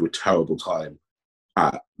US is going through a terrible time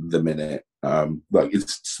at the minute. Like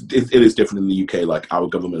it is different in the UK. Like our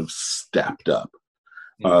government have stepped up.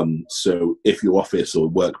 So if your office or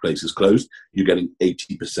workplace is closed, you're getting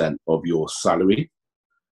 80% of your salary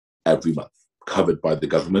every month covered by the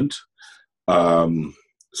government.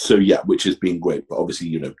 So yeah, which has been great. But obviously,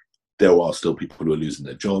 you know, there are still people who are losing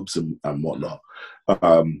their jobs and whatnot.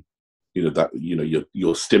 You know, that, you know,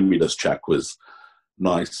 your stimulus check was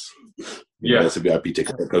nice. You know, there's a VIP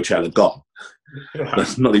ticket at Coachella gone.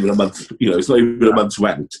 That's not even a month, you know, it's not even a month's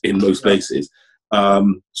rent in most places.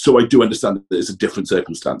 So I do understand that there's a different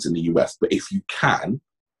circumstance in the US, but if you can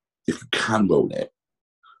roll it,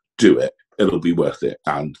 do it. It'll be worth it.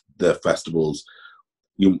 And the festivals,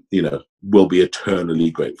 you know, will be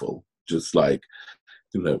eternally grateful. Just like,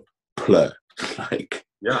 you know, plur. Like,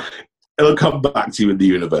 it'll come back to you in the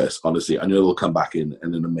universe, honestly. I know it'll come back in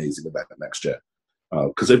an amazing event next year.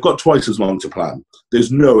 Because they've got twice as long to plan.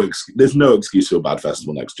 There's no excuse for a bad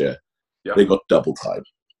festival next year. They got double time.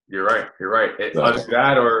 You're right. Either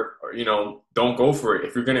that or, you know, don't go for it.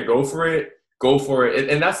 If you're going to go for it, go for it.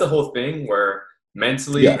 And that's the whole thing where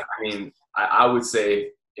mentally, I mean, I would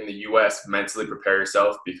say in the US, mentally prepare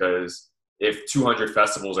yourself, because if 200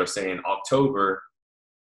 festivals are saying October,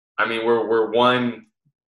 I mean, we're one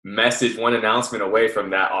announcement away from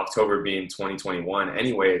that October being 2021.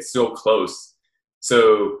 Anyway, it's still close.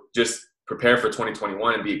 So just prepare for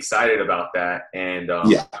 2021 and be excited about that. And,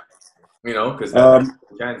 you know, because that's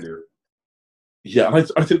what we can do. Yeah,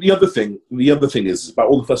 and I think the other thing is about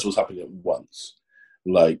all the festivals happening at once.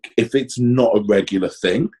 Like, if it's not a regular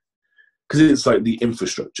thing, because it's like the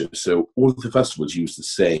infrastructure. So all of the festivals use the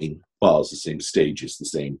same bars, the same stages, the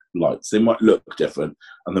same lights. They might look different,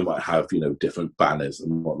 and they might have, you know, different banners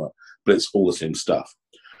and whatnot, but it's all the same stuff.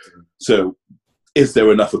 So is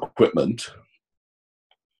there enough equipment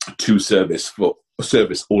to service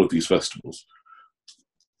all of these festivals?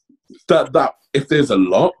 That if there's a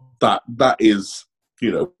lot, that is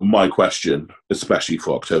my question, especially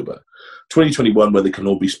for October. 2021, where they can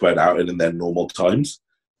all be spread out and in their normal times.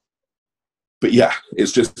 But yeah,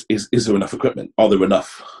 it's just, is there enough equipment? Are there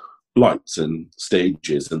enough lights and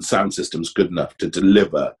stages and sound systems good enough to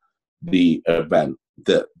deliver the event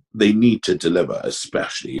that they need to deliver,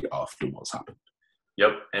 especially after what's happened?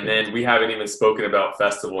 Yep. And then we haven't even spoken about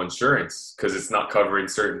festival insurance because it's not covering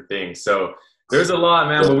certain things. So there's a lot,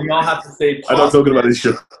 man, but we all have to stay positive. I'm not talking about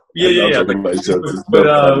insurance. Yeah. But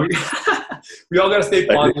we all got to stay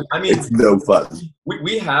positive. I mean, it's no fun.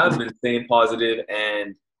 We have been staying positive,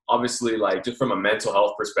 and obviously, like, just from a mental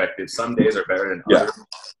health perspective, some days are better than others.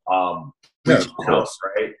 Reaching out,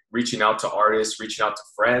 right? Reaching out to artists, reaching out to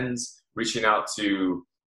friends, reaching out to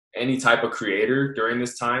any type of creator during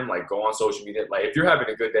this time. Like, go on social media. Like, if you're having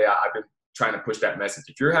a good day, I've been trying to push that message.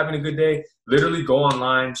 If you're having a good day, literally go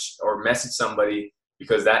online or message somebody,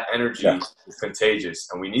 because that energy is contagious,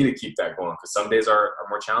 and we need to keep that going, because some days are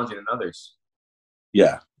more challenging than others.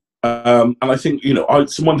 Yeah. And I think,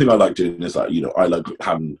 so one thing I like doing is, like, I like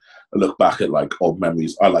having a look back at, like, old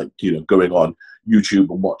memories. I like, going on YouTube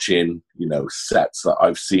and watching, sets that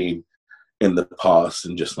I've seen in the past,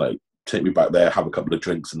 and just, like, take me back there, have a couple of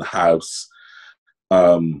drinks in the house.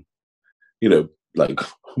 Like,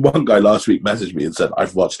 one guy last week messaged me and said,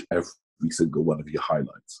 I've watched every single one of your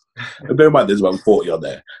highlights. And bear in mind, there's about 40 on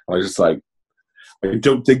there. And I was just like, I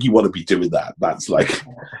don't think you want to be doing that. That's like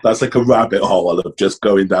a rabbit hole of just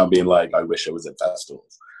going down being like, I wish I was at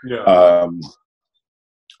festivals. Yeah.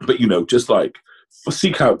 But, just like,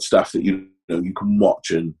 seek out stuff that, you can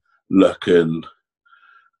watch and look and,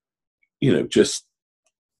 just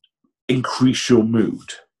increase your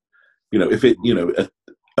mood. If it,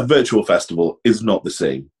 a virtual festival is not the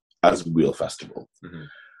same as a real festival.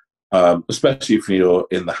 Mm-hmm. Especially if you're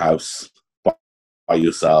in the house by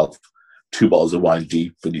yourself, 2 bottles of wine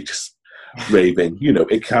deep, and you're just raving.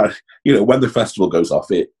 It can. When the festival goes off,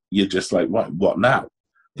 you're just like, right, what now?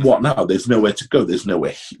 What now? There's nowhere to go. There's no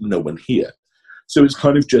one here. So it's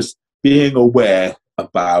kind of just being aware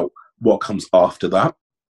about what comes after that.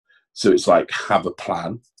 So it's like, have a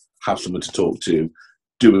plan, have someone to talk to,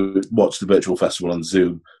 watch the virtual festival on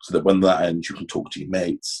Zoom, so that when that ends, you can talk to your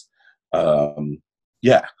mates.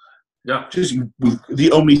 Just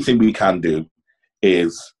the only thing we can do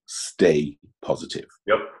is stay positive.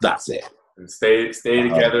 Yep, that's it. And stay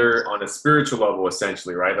together on a spiritual level,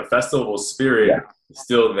 essentially, right? The festival spirit is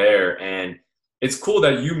still there, and it's cool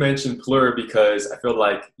that you mentioned Plur, because I feel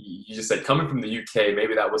like you just said, coming from the UK,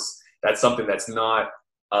 maybe that's something that's not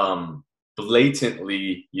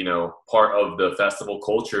blatantly, part of the festival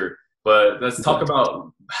culture. But let's talk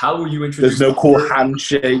about, how will you introduce? There's no cool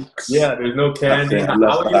handshakes. Yeah, there's no candy.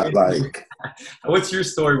 What's your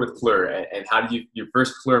story with Plur, and how did your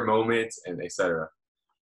first Plur moment, and etc.?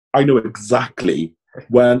 I know exactly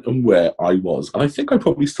when and where I was, and I think I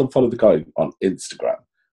probably still follow the guy on Instagram.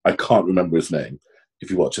 I can't remember his name. If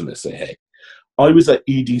you're watching this, say hey. I was at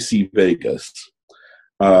EDC Vegas.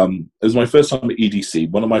 It was my first time at EDC.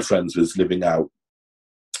 One of my friends was living out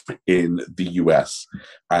in the US,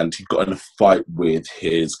 and he got in a fight with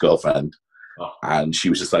his girlfriend. And she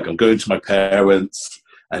was just like, I'm going to my parents.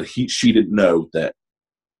 And she didn't know that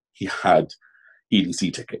he had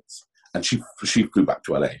EDC tickets. And she flew back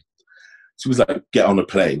to LA. She was like, get on a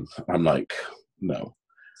plane. I'm like, no.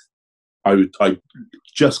 I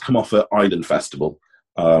just come off an island festival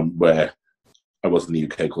where I was in the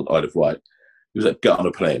UK, called Isle of Wight. He was like, get on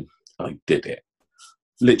a plane. I did it.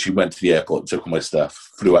 Literally went to the airport, took all my stuff,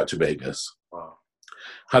 flew out to Vegas. Wow.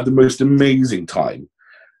 Had the most amazing time.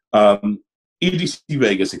 EDC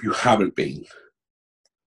Vegas, if you haven't been,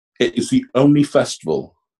 it is the only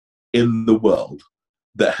festival in the world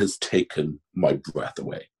that has taken my breath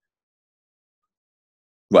away.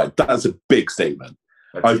 Right, that's a big statement.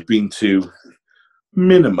 I've been to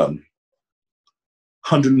minimum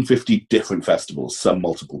 150 different festivals, some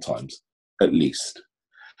multiple times, at least.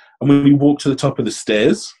 And when you walk to the top of the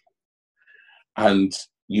stairs and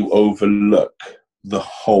you overlook the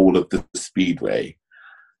whole of the speedway,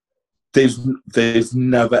 there's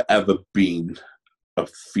never ever been a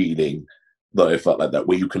feeling that I felt like that,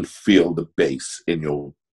 where you can feel the bass in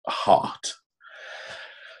your heart.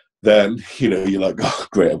 Then, you're like, oh,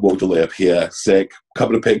 great, I walked all the way up here, sick,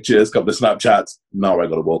 couple of pictures, couple of Snapchats, now I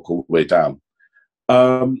got to walk all the way down.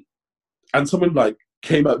 And someone, like,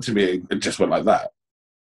 came up to me and just went like that.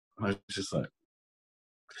 And I was just like,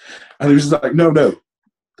 and he was just like, no.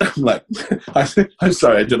 I'm like, I'm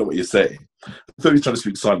sorry, I don't know what you're saying. I thought he was trying to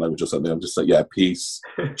speak sign language or something. I'm just like, yeah, peace,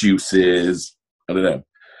 juices, I don't know.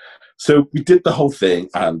 So we did the whole thing,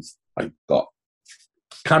 and I got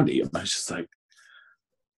candy, and I was just like,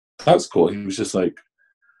 that's cool. He was just like,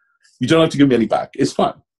 You don't have to give me any back. It's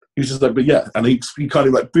fine. He was just like, but yeah. And he kind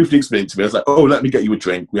of like briefly explained to me. I was like, oh, let me get you a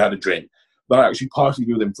drink. We had a drink. But I actually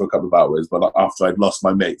partied with him for a couple of hours. But after I'd lost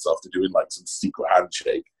my mates after doing like some secret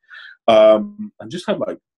handshake. And just had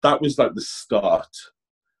like, that was like the start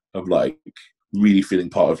of like really feeling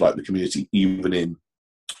part of like the community, even in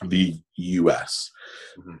the US.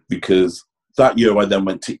 Because that year I then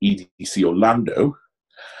went to EDC Orlando.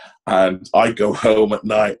 And I go home at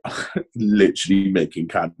night, literally making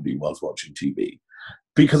candy whilst watching TV.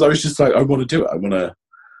 Because I was just like, I want to do it. I want to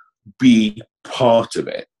be part of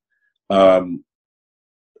it. And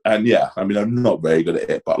yeah, I mean, I'm not very good at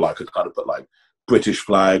it, but like I kind of put like British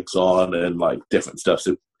flags on and like different stuff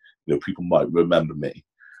so, you know, people might remember me.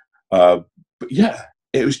 But yeah,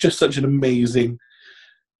 it was just such an amazing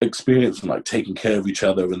experience and like taking care of each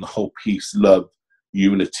other and the whole peace, love,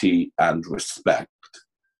 unity, and respect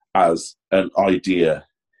as an idea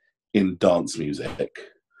in dance music,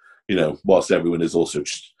 you know, whilst everyone is also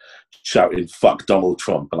shouting "fuck Donald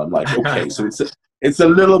Trump," and I'm like, okay, so it's a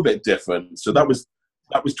little bit different. So that was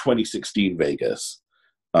 2016 Vegas,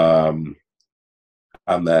 and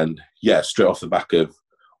then yeah, straight off the back of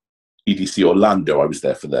EDC Orlando, I was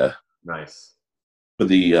there for the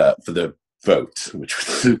vote, which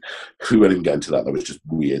was, we won't even get into that. That was just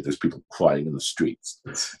weird. There's people crying in the streets.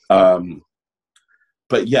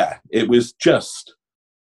 But yeah, it was just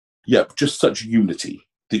such unity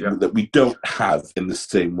that we don't have in the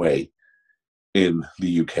same way in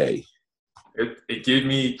the UK. It gave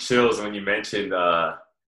me chills when you mentioned, I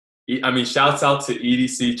mean, shouts out to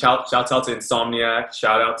EDC, shouts out to Insomniac,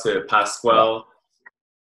 shout out to Pasquale,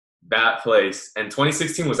 that place. And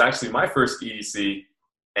 2016 was actually my first EDC.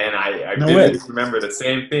 And I did remember the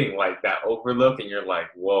same thing, like that overlook, and you're like,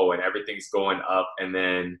 whoa, and everything's going up. And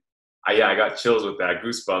then I got chills with that,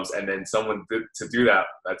 goosebumps. And then someone to do that,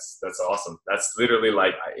 that's awesome. That's literally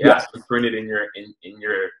like, printed in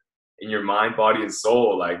your mind, body, and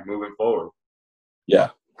soul, like moving forward. Yeah.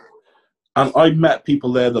 And I met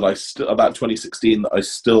people there that about 2016 that I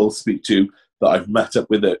still speak to, that I've met up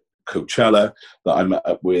with at Coachella, that I met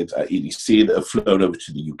up with at EDC, that have flown over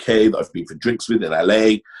to the UK, that I've been for drinks with in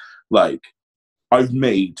LA. Like, I've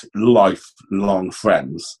made lifelong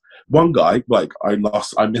friends. One guy, like, I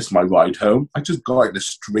missed my ride home. I just got in a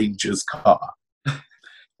stranger's car.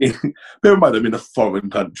 Bear in mind, I'm in a foreign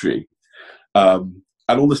country.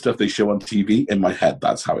 And all the stuff they show on TV, in my head,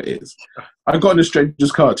 that's how it is. I got in a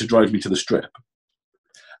stranger's car to drive me to the Strip.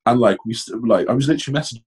 And, like, I was literally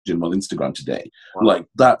messaging him on Instagram today. Wow. Like,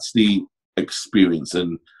 that's the experience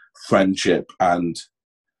and friendship. And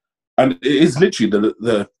it is literally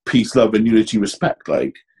the peace, love, and unity, respect.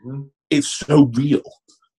 Like, it's so real.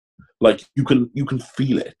 Like, you can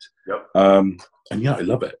feel it. Yep. And yeah, I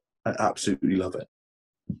love it. I absolutely love it.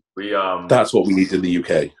 That's what we need in the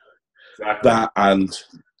UK. Exactly. That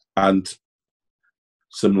and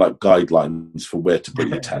some like guidelines for where to put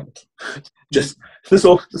your tent. Just that's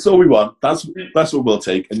all we want. That's what we'll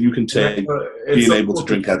take, and you can take being able to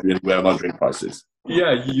drink everywhere on our drink prices.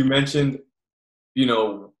 Yeah, you mentioned, you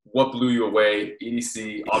know, what blew you away,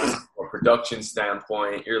 EDC, obviously from a production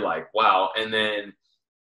standpoint, you're like, wow. And then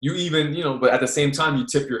you even, you know, but at the same time, you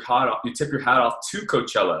tip your hat off to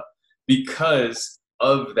Coachella because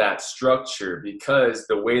of that structure, because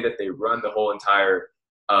the way that they run the whole entire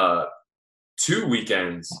 2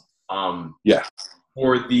 weekends.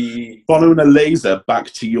 For the following a laser back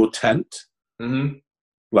to your tent. Mm-hmm.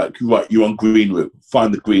 Like, right, you're on green route.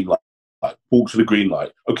 Find the green light. Walk to the green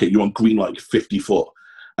light. Okay, you're on green light 54,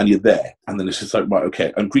 and you're there. And then it's just like, right,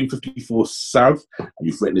 okay, I'm green 54 south, and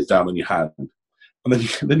you've written it down on your hand. And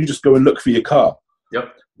then you just go and look for your car.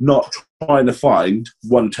 Yep. Not trying to find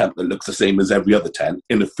one tent that looks the same as every other tent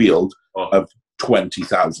in a field of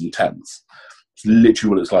 20,000 tents. It's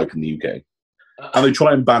literally what it's like in the UK. And they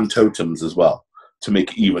try and ban totems as well to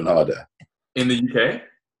make it even harder. In the UK?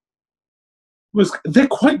 They're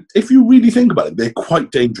quite, if you really think about it, they're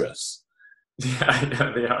quite dangerous. Yeah, I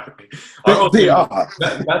know they are. They are.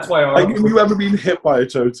 That's why. Have you ever been hit by a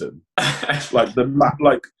totem? Like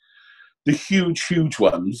the huge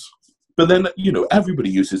ones. But then, you know, everybody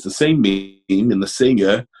uses the same meme in the same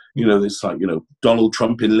year. You know, there's like, you know, Donald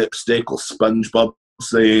Trump in lipstick or SpongeBob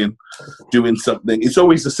saying, doing something. It's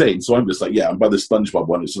always the same. So I'm just like, yeah, I'm by the SpongeBob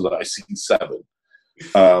one. It's just like I see 7.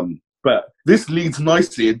 But this leads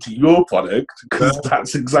nicely into your product because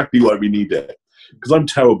that's exactly why we need it. Because I'm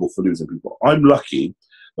terrible for losing people. I'm lucky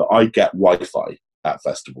that I get Wi-Fi at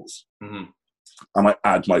festivals. Mm-hmm. And I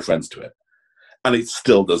add my friends to it. And it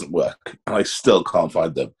still doesn't work. And I still can't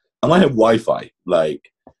find them. And I have Wi-Fi,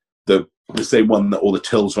 like the same one that all the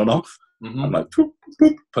tills run off. I'm like, boop,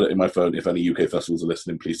 boop, put it in my phone. If any UK festivals are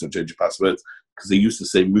listening, please don't change your passwords, because they used the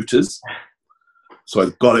same routers. So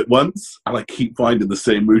I got it once, and I keep finding the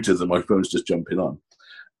same routers, and my phone's just jumping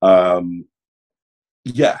on.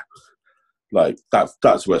 Yeah, like that's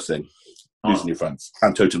the worst thing. Losing your friends,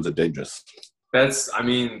 and totems are dangerous. I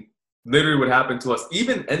mean, literally what happened to us.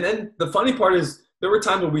 And then the funny part is, there were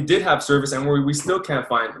times when we did have service and where we still can't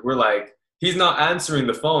find. We're like, he's not answering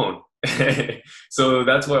the phone. So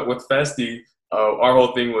that's what with Festiie, our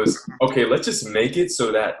whole thing was, okay, let's just make it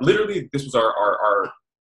so that literally this was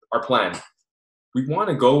our plan. We want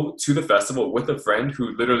to go to the festival with a friend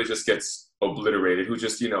who literally just gets obliterated, who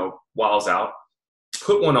just, wiles out,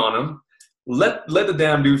 put one on him, let the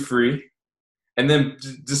damn dude free, and then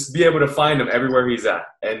just be able to find him everywhere he's at.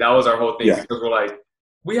 And that was our whole thing, because we're like,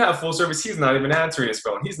 we have full service. He's not even answering his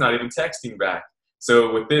phone. He's not even texting back.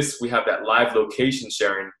 So with this, we have that live location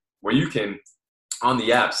sharing where you can, on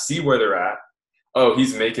the app, see where they're at. Oh,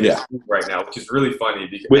 he's making his move right now, which is really funny.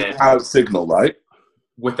 Without signal, right?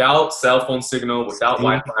 Without cell phone signal, without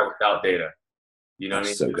Wi-Fi, without data. You know what I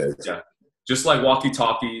mean? So good. Yeah. Just like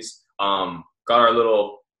walkie-talkies. Got our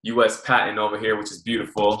little U.S. patent over here, which is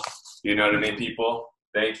beautiful. You know what I mean, people?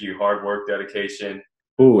 Thank you. Hard work, dedication.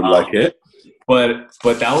 Ooh, like it. But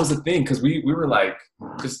that was the thing, because we were like,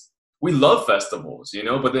 we love festivals,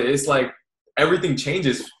 but it's like everything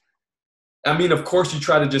changes. I mean, of course, you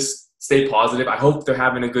try to just stay positive. I hope they're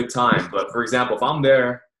having a good time. But for example, if I'm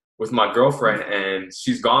there with my girlfriend and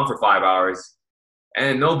she's gone for 5 hours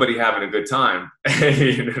and nobody having a good time,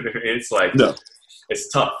 it's like, no, it's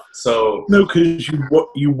tough. So no, because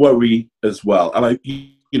you worry as well. And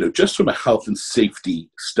just from a health and safety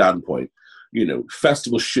standpoint,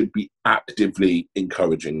 festivals should be actively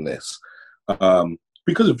encouraging this,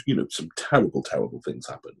 because of some terrible things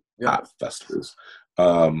happen at festivals,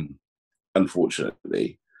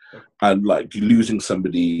 unfortunately, and like losing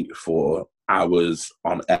somebody for hours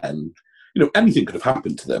on end. Anything could have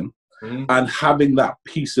happened to them, and having that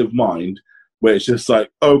peace of mind where it's just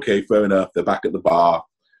like, okay, fair enough, they're back at the bar.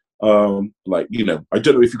 I don't know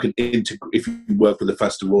if you can if you work for the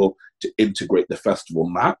festival to integrate the festival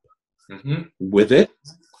map with it.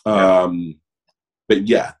 But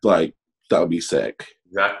yeah, like that would be sick.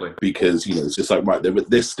 Exactly. Because, it's just like, right, they're at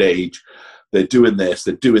this stage, they're doing this,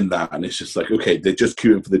 they're doing that, and it's just like, okay, they're just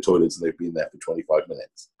queuing for the toilets and they've been there for 25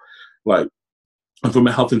 minutes. Like, and from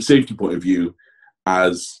a health and safety point of view,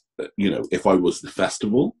 as, if I was the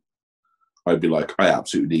festival, I'd be like, I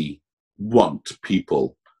absolutely want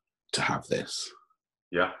people to have this.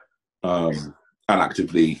 Yeah. And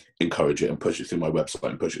actively encourage it and push it through my website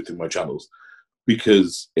and push it through my channels,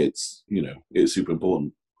 because it's, it's super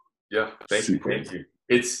important. Yeah. Thank you.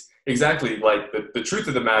 It's exactly like the truth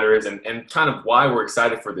of the matter is, and kind of why we're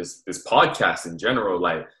excited for this podcast in general.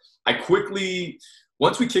 Like,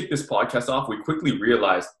 once we kicked this podcast off, we quickly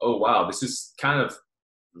realized, oh, wow, this is kind of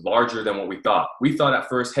larger than what we thought. We thought at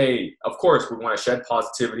first, hey, of course, we want to shed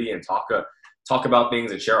positivity and talk about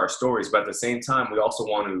things and share our stories. But at the same time, we also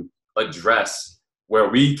want to address where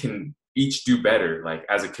we can each do better, like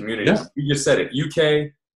as a community. Yeah. You just said it.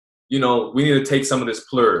 UK, we need to take some of this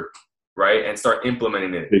plur, right, and start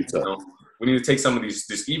implementing it. We need to take some of these,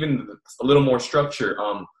 just even a little more structure.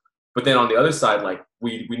 But then on the other side, like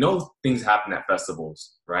we know things happen at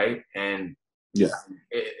festivals, right? And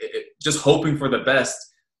just hoping for the best,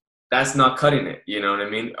 that's not cutting it. You know what I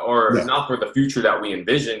mean? Or not for the future that we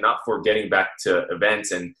envision, not for getting back to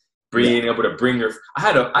events and being able to bring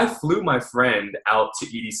I flew my friend out to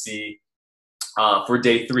EDC for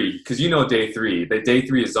day 3, because day 3. The day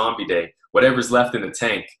 3 is zombie day. Whatever's left in the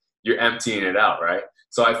tank, you're emptying it out, right?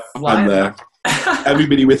 So I fly there.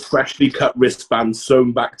 Everybody with freshly cut wristbands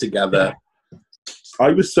sewn back together.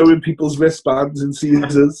 I was sewing people's wristbands in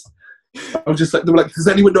Caesars. I was just like, they were like, does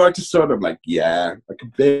anyone know how to sew? And I'm like, yeah, I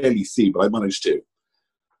can barely see, but I managed to.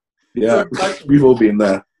 Yeah, we've all been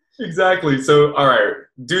there. Exactly. So, all right,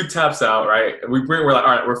 dude taps out, right? We're like,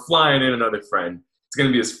 all right, we're flying in another friend. It's going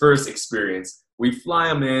to be his first experience. We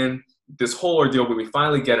fly him in, this whole ordeal, but we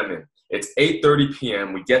finally get him in. It's 8:30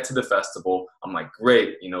 p.m. We get to the festival. I'm like,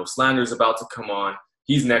 great, Slander's about to come on.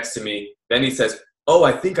 He's next to me. Then he says, oh,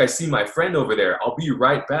 I think I see my friend over there. I'll be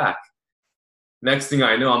right back. Next thing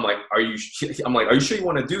I know, I'm like, are you sure you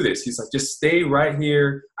want to do this? He's like, just stay right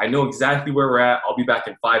here. I know exactly where we're at. I'll be back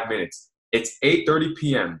in 5 minutes. It's 8:30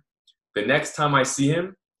 p.m. The next time I see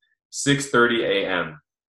him, 6:30 a.m.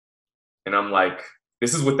 And I'm like,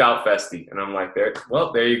 this is without Festiie. And I'm like, there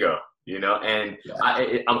you go. And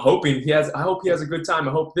I'm hoping I hope he has a good time.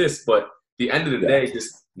 I hope this, but the end of the day,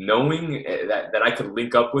 just knowing that I could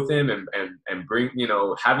link up with him and bring,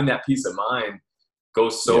 having that peace of mind,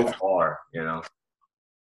 goes so far, you know?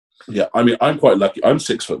 Yeah, I mean, I'm quite lucky. I'm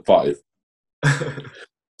 6'5",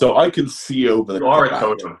 so I can see over the You are a crowd.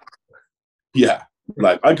 totem. Yeah,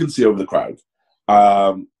 like I can see over the crowd.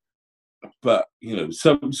 But you know,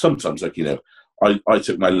 sometimes, like, you know, I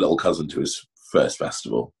took my little cousin to his first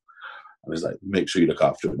festival. I was like, make sure you look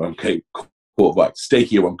after him. Okay, cool, right, stay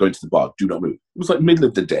here. I'm going to the bar. Do not move. It was like middle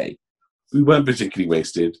of the day. We weren't particularly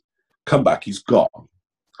wasted. Come back, he's gone. Oh.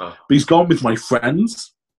 But he's gone with my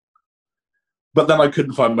friends. But then I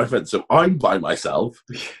couldn't find my friends, so I'm by myself,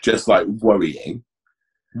 just like worrying,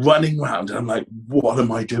 running around, and I'm like, what am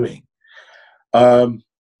I doing?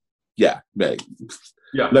 Yeah, mate.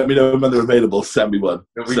 Yeah. Let me know when they're available. Send me one.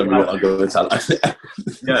 I'll go and tell.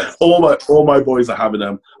 Yes. all my boys are having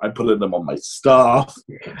them. I'm putting them on my staff.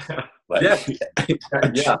 Like,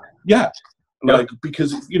 like,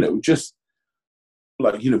 because, you know, just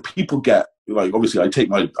like, you know, people get, like, obviously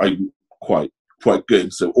I'm quite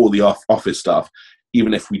good. So all the office stuff,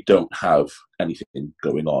 even if we don't have anything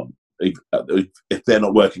going on, if they're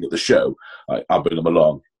not working at the show, I'll bring them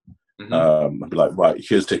along. I'll be like, right,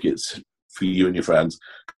 here's tickets for you and your friends.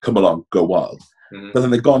 Come along, go wild. But then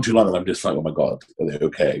they've gone too long, and I'm just like, oh my God, are they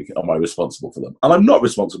okay? Am I responsible for them? And I'm not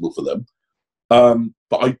responsible for them,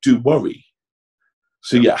 but I do worry.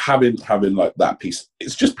 So yeah, having like that piece,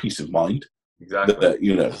 it's just peace of mind. Exactly. That,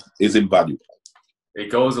 you know, is invaluable.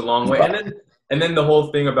 It goes a long way. And then the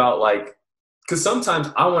whole thing about, like, because sometimes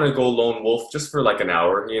I want to go lone wolf just for like an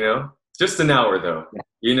hour, you know, just an hour though,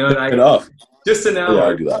 you know, just an hour. Yeah,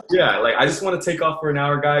 I do that. Yeah, like, I just want to take off for an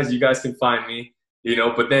hour, guys. You guys can find me, you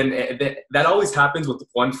know. But then that always happens with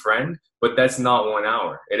one friend, but that's not 1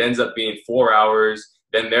 hour. It ends up being 4 hours.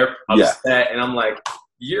 Then they're upset, and I'm like,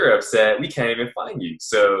 you're upset. We can't even find you.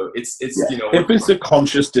 So it's you know, if it's a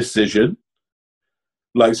conscious decision,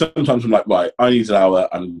 like sometimes I'm like, right, I need an hour.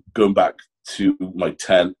 I'm going back to my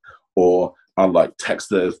tent, or I'll like text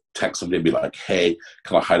somebody and be like, hey,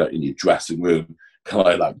 can I hide out in your dressing room? Can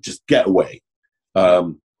I like just get away?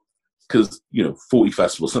 Because, you know, 40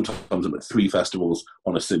 festivals, sometimes I'm at 3 festivals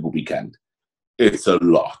on a single weekend. It's a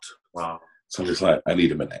lot. Wow. So I'm just like, I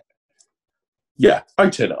need a minute. Yeah,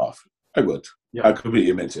 I'd turn it off. I would. Yeah. I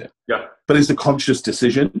completely admit it. Yeah. But it's a conscious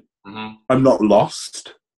decision. I'm not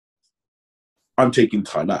lost. I'm taking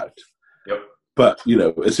time out. Yep. But, you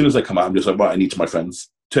know, as soon as I come out, I'm just like, right, I need to my friends,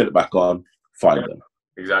 turn it back on, find them.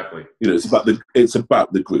 Exactly. You know, it's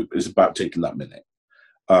about the group. It's about taking that minute.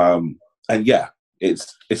 And yeah,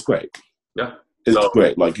 it's great. Yeah. It's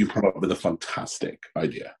great. Like, you've come up with a fantastic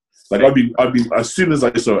idea. Like, I've been as soon as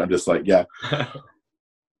I saw it, I'm just like, yeah.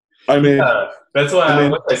 I mean, that's why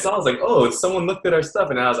when I saw, I was like, oh, someone looked at our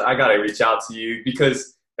stuff, and I was like, I gotta reach out to you,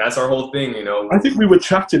 because that's our whole thing, you know. I think we were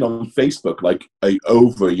chatting on Facebook like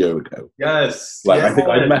over a year ago. Yes. Like, I think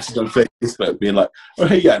I messaged on Facebook being like, oh,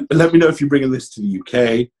 hey, yeah, let me know if you're bringing this to the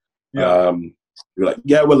UK. Yeah. You're like,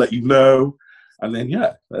 yeah, we'll let you know. And then,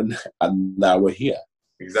 yeah, and now we're here.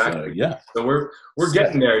 Exactly. So, yeah. So we're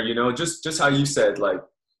getting there, you know, just how you said, like,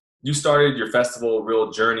 you started your festival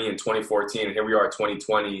real journey in 2014, and here we are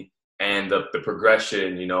 2020, and the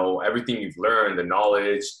progression, you know, everything you've learned, the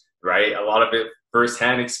knowledge, right? A lot of it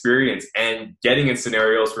firsthand experience, and getting in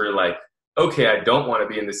scenarios where you're like, okay, I don't want to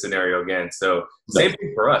be in this scenario again. So same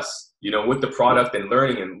thing for us, you know, with the product and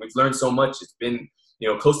learning, and we've learned so much. It's been, you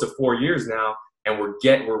know, close to 4 years now, and we're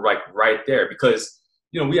like right there, because,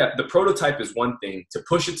 you know, the prototype is one thing, to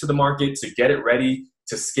push it to the market, to get it ready,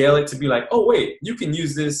 to scale it, to be like, oh wait, you can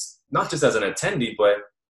use this not just as an attendee, but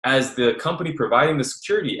as the company providing the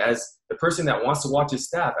security, as the person that wants to watch his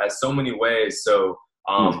staff, as so many ways. So,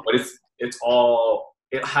 but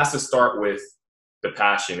it has to start with the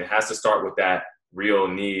passion. It has to start with that real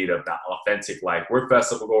need of that authentic, like, we're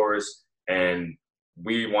festival goers, and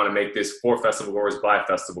we want to make this for festival goers by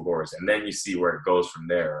festival goers. And then you see where it goes from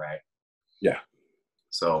there, right? Yeah.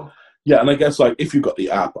 So. Yeah, and I guess, like, if you've got the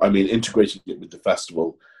app, I mean, integrating it with the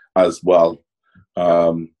festival as well.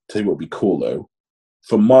 Tell you what would be cool, though.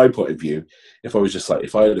 From my point of view, if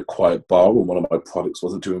I had a quiet bar and one of my products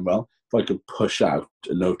wasn't doing well, if I could push out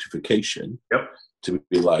a notification to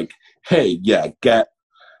be like, hey, yeah,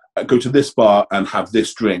 go to this bar and have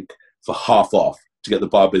this drink for half off to get the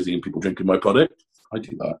bar busy and people drinking my product, I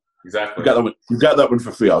do that. Exactly. You get that one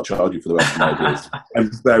for free. I'll charge you for the rest of my ideas.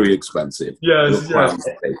 I'm very expensive. Yes.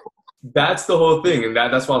 That's the whole thing. And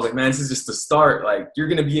that's why I was like, man, this is just the start. Like, you're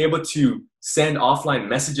going to be able to send offline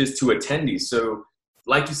messages to attendees. So,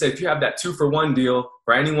 like you said, if you have that 2-for-1 deal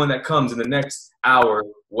for anyone that comes in the next hour,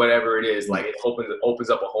 whatever it is, like, it opens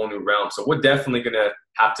up a whole new realm. So we're definitely going to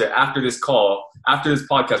have to, after this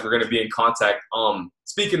podcast, we're going to be in contact.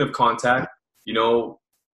 Speaking of contact, you know,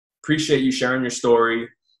 appreciate you sharing your story.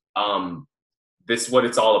 This is what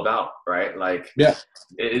it's all about, right? Like, Yeah.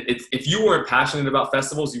 It's if you weren't passionate about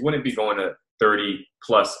festivals, you wouldn't be going to 30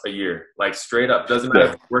 plus a year. Like, straight up, doesn't matter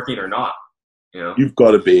if you're working or not. You know, you've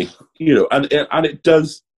got to be, and it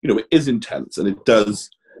does, it is intense and it does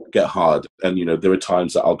get hard. And there are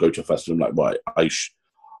times that I'll go to a festival and I'm like, right,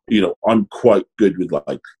 I'm quite good with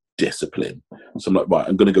like discipline. So I'm like, right,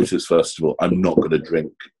 I'm going to go to this festival. I'm not going to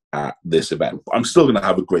drink at this event, but I'm still going to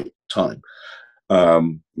have a great time.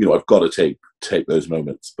 I've got to take those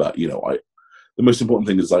moments, but the most important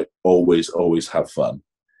thing is I always have fun,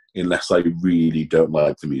 unless I really don't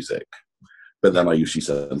like the music. But then I usually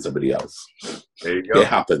send somebody else. There you go. It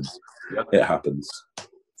happens. Yep. It happens.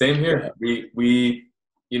 Same here. Yeah. We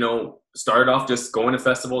started off just going to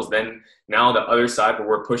festivals. Then now the other side where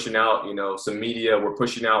we're pushing out, some media, we're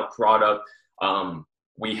pushing out product.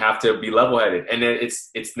 We have to be level-headed, and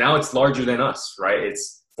it's larger than us, right?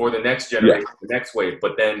 It's for the next generation, the next wave.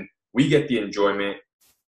 But then we get the enjoyment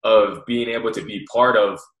of being able to be part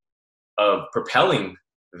of propelling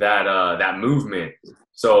that movement.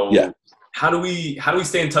 So how do we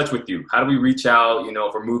stay in touch with you? How do we reach out?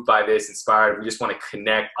 If we're moved by this, inspired, we just want to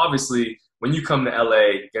connect. Obviously, when you come to LA,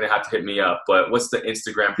 you're gonna have to hit me up. But what's the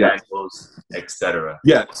Instagram handles, etc.?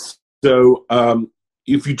 Yes. So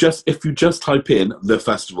if you just type in The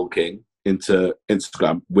Festival King into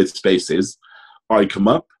Instagram with spaces, I come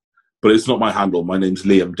up. But it's not my handle. My name's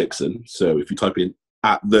Liam Dixon. So if you type in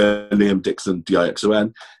 @the Liam Dixon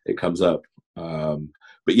DIXON, it comes up.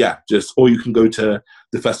 But yeah, or you can go to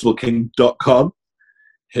thefestivalking.com,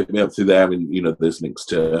 hit me up through there, and there's links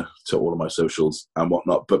to all of my socials and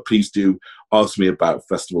whatnot. But please do ask me about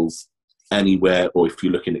festivals anywhere, or if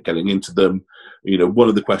you're looking at getting into them. One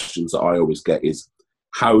of the questions that I always get is,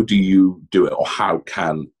 how do you do it, or how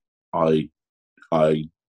can I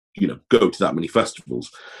go to that many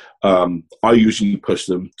festivals? I usually push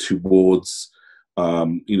them towards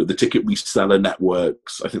the ticket reseller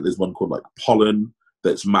networks. I think there's one called like Pollen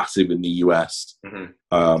that's massive in the US.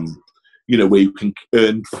 Mm-hmm. Where you can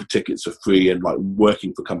earn tickets for free, and like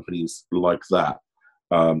working for companies like that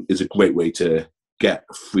is a great way to get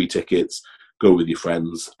free tickets, go with your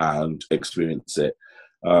friends and experience it.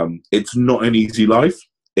 It's not an easy life.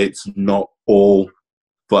 It's not all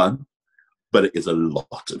fun, but it is a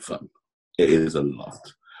lot of fun. It is a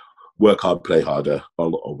lot. Work hard, play harder.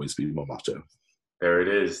 I'll always be my motto. There it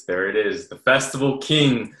is. There it is. The Festival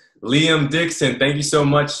King, Liam Dixon. Thank you so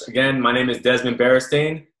much. Again, my name is Desmond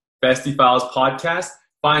Beristain, Festiie Files Podcast.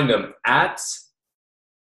 Find them at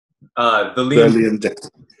the Liam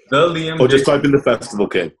Dixon. The Liam Or just Dixon. type in The Festival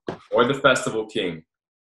King. Or The Festival King.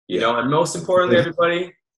 And most importantly,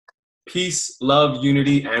 everybody, peace, love,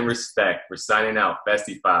 unity, and respect. We're signing out.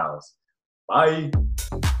 Festiie Files. Bye.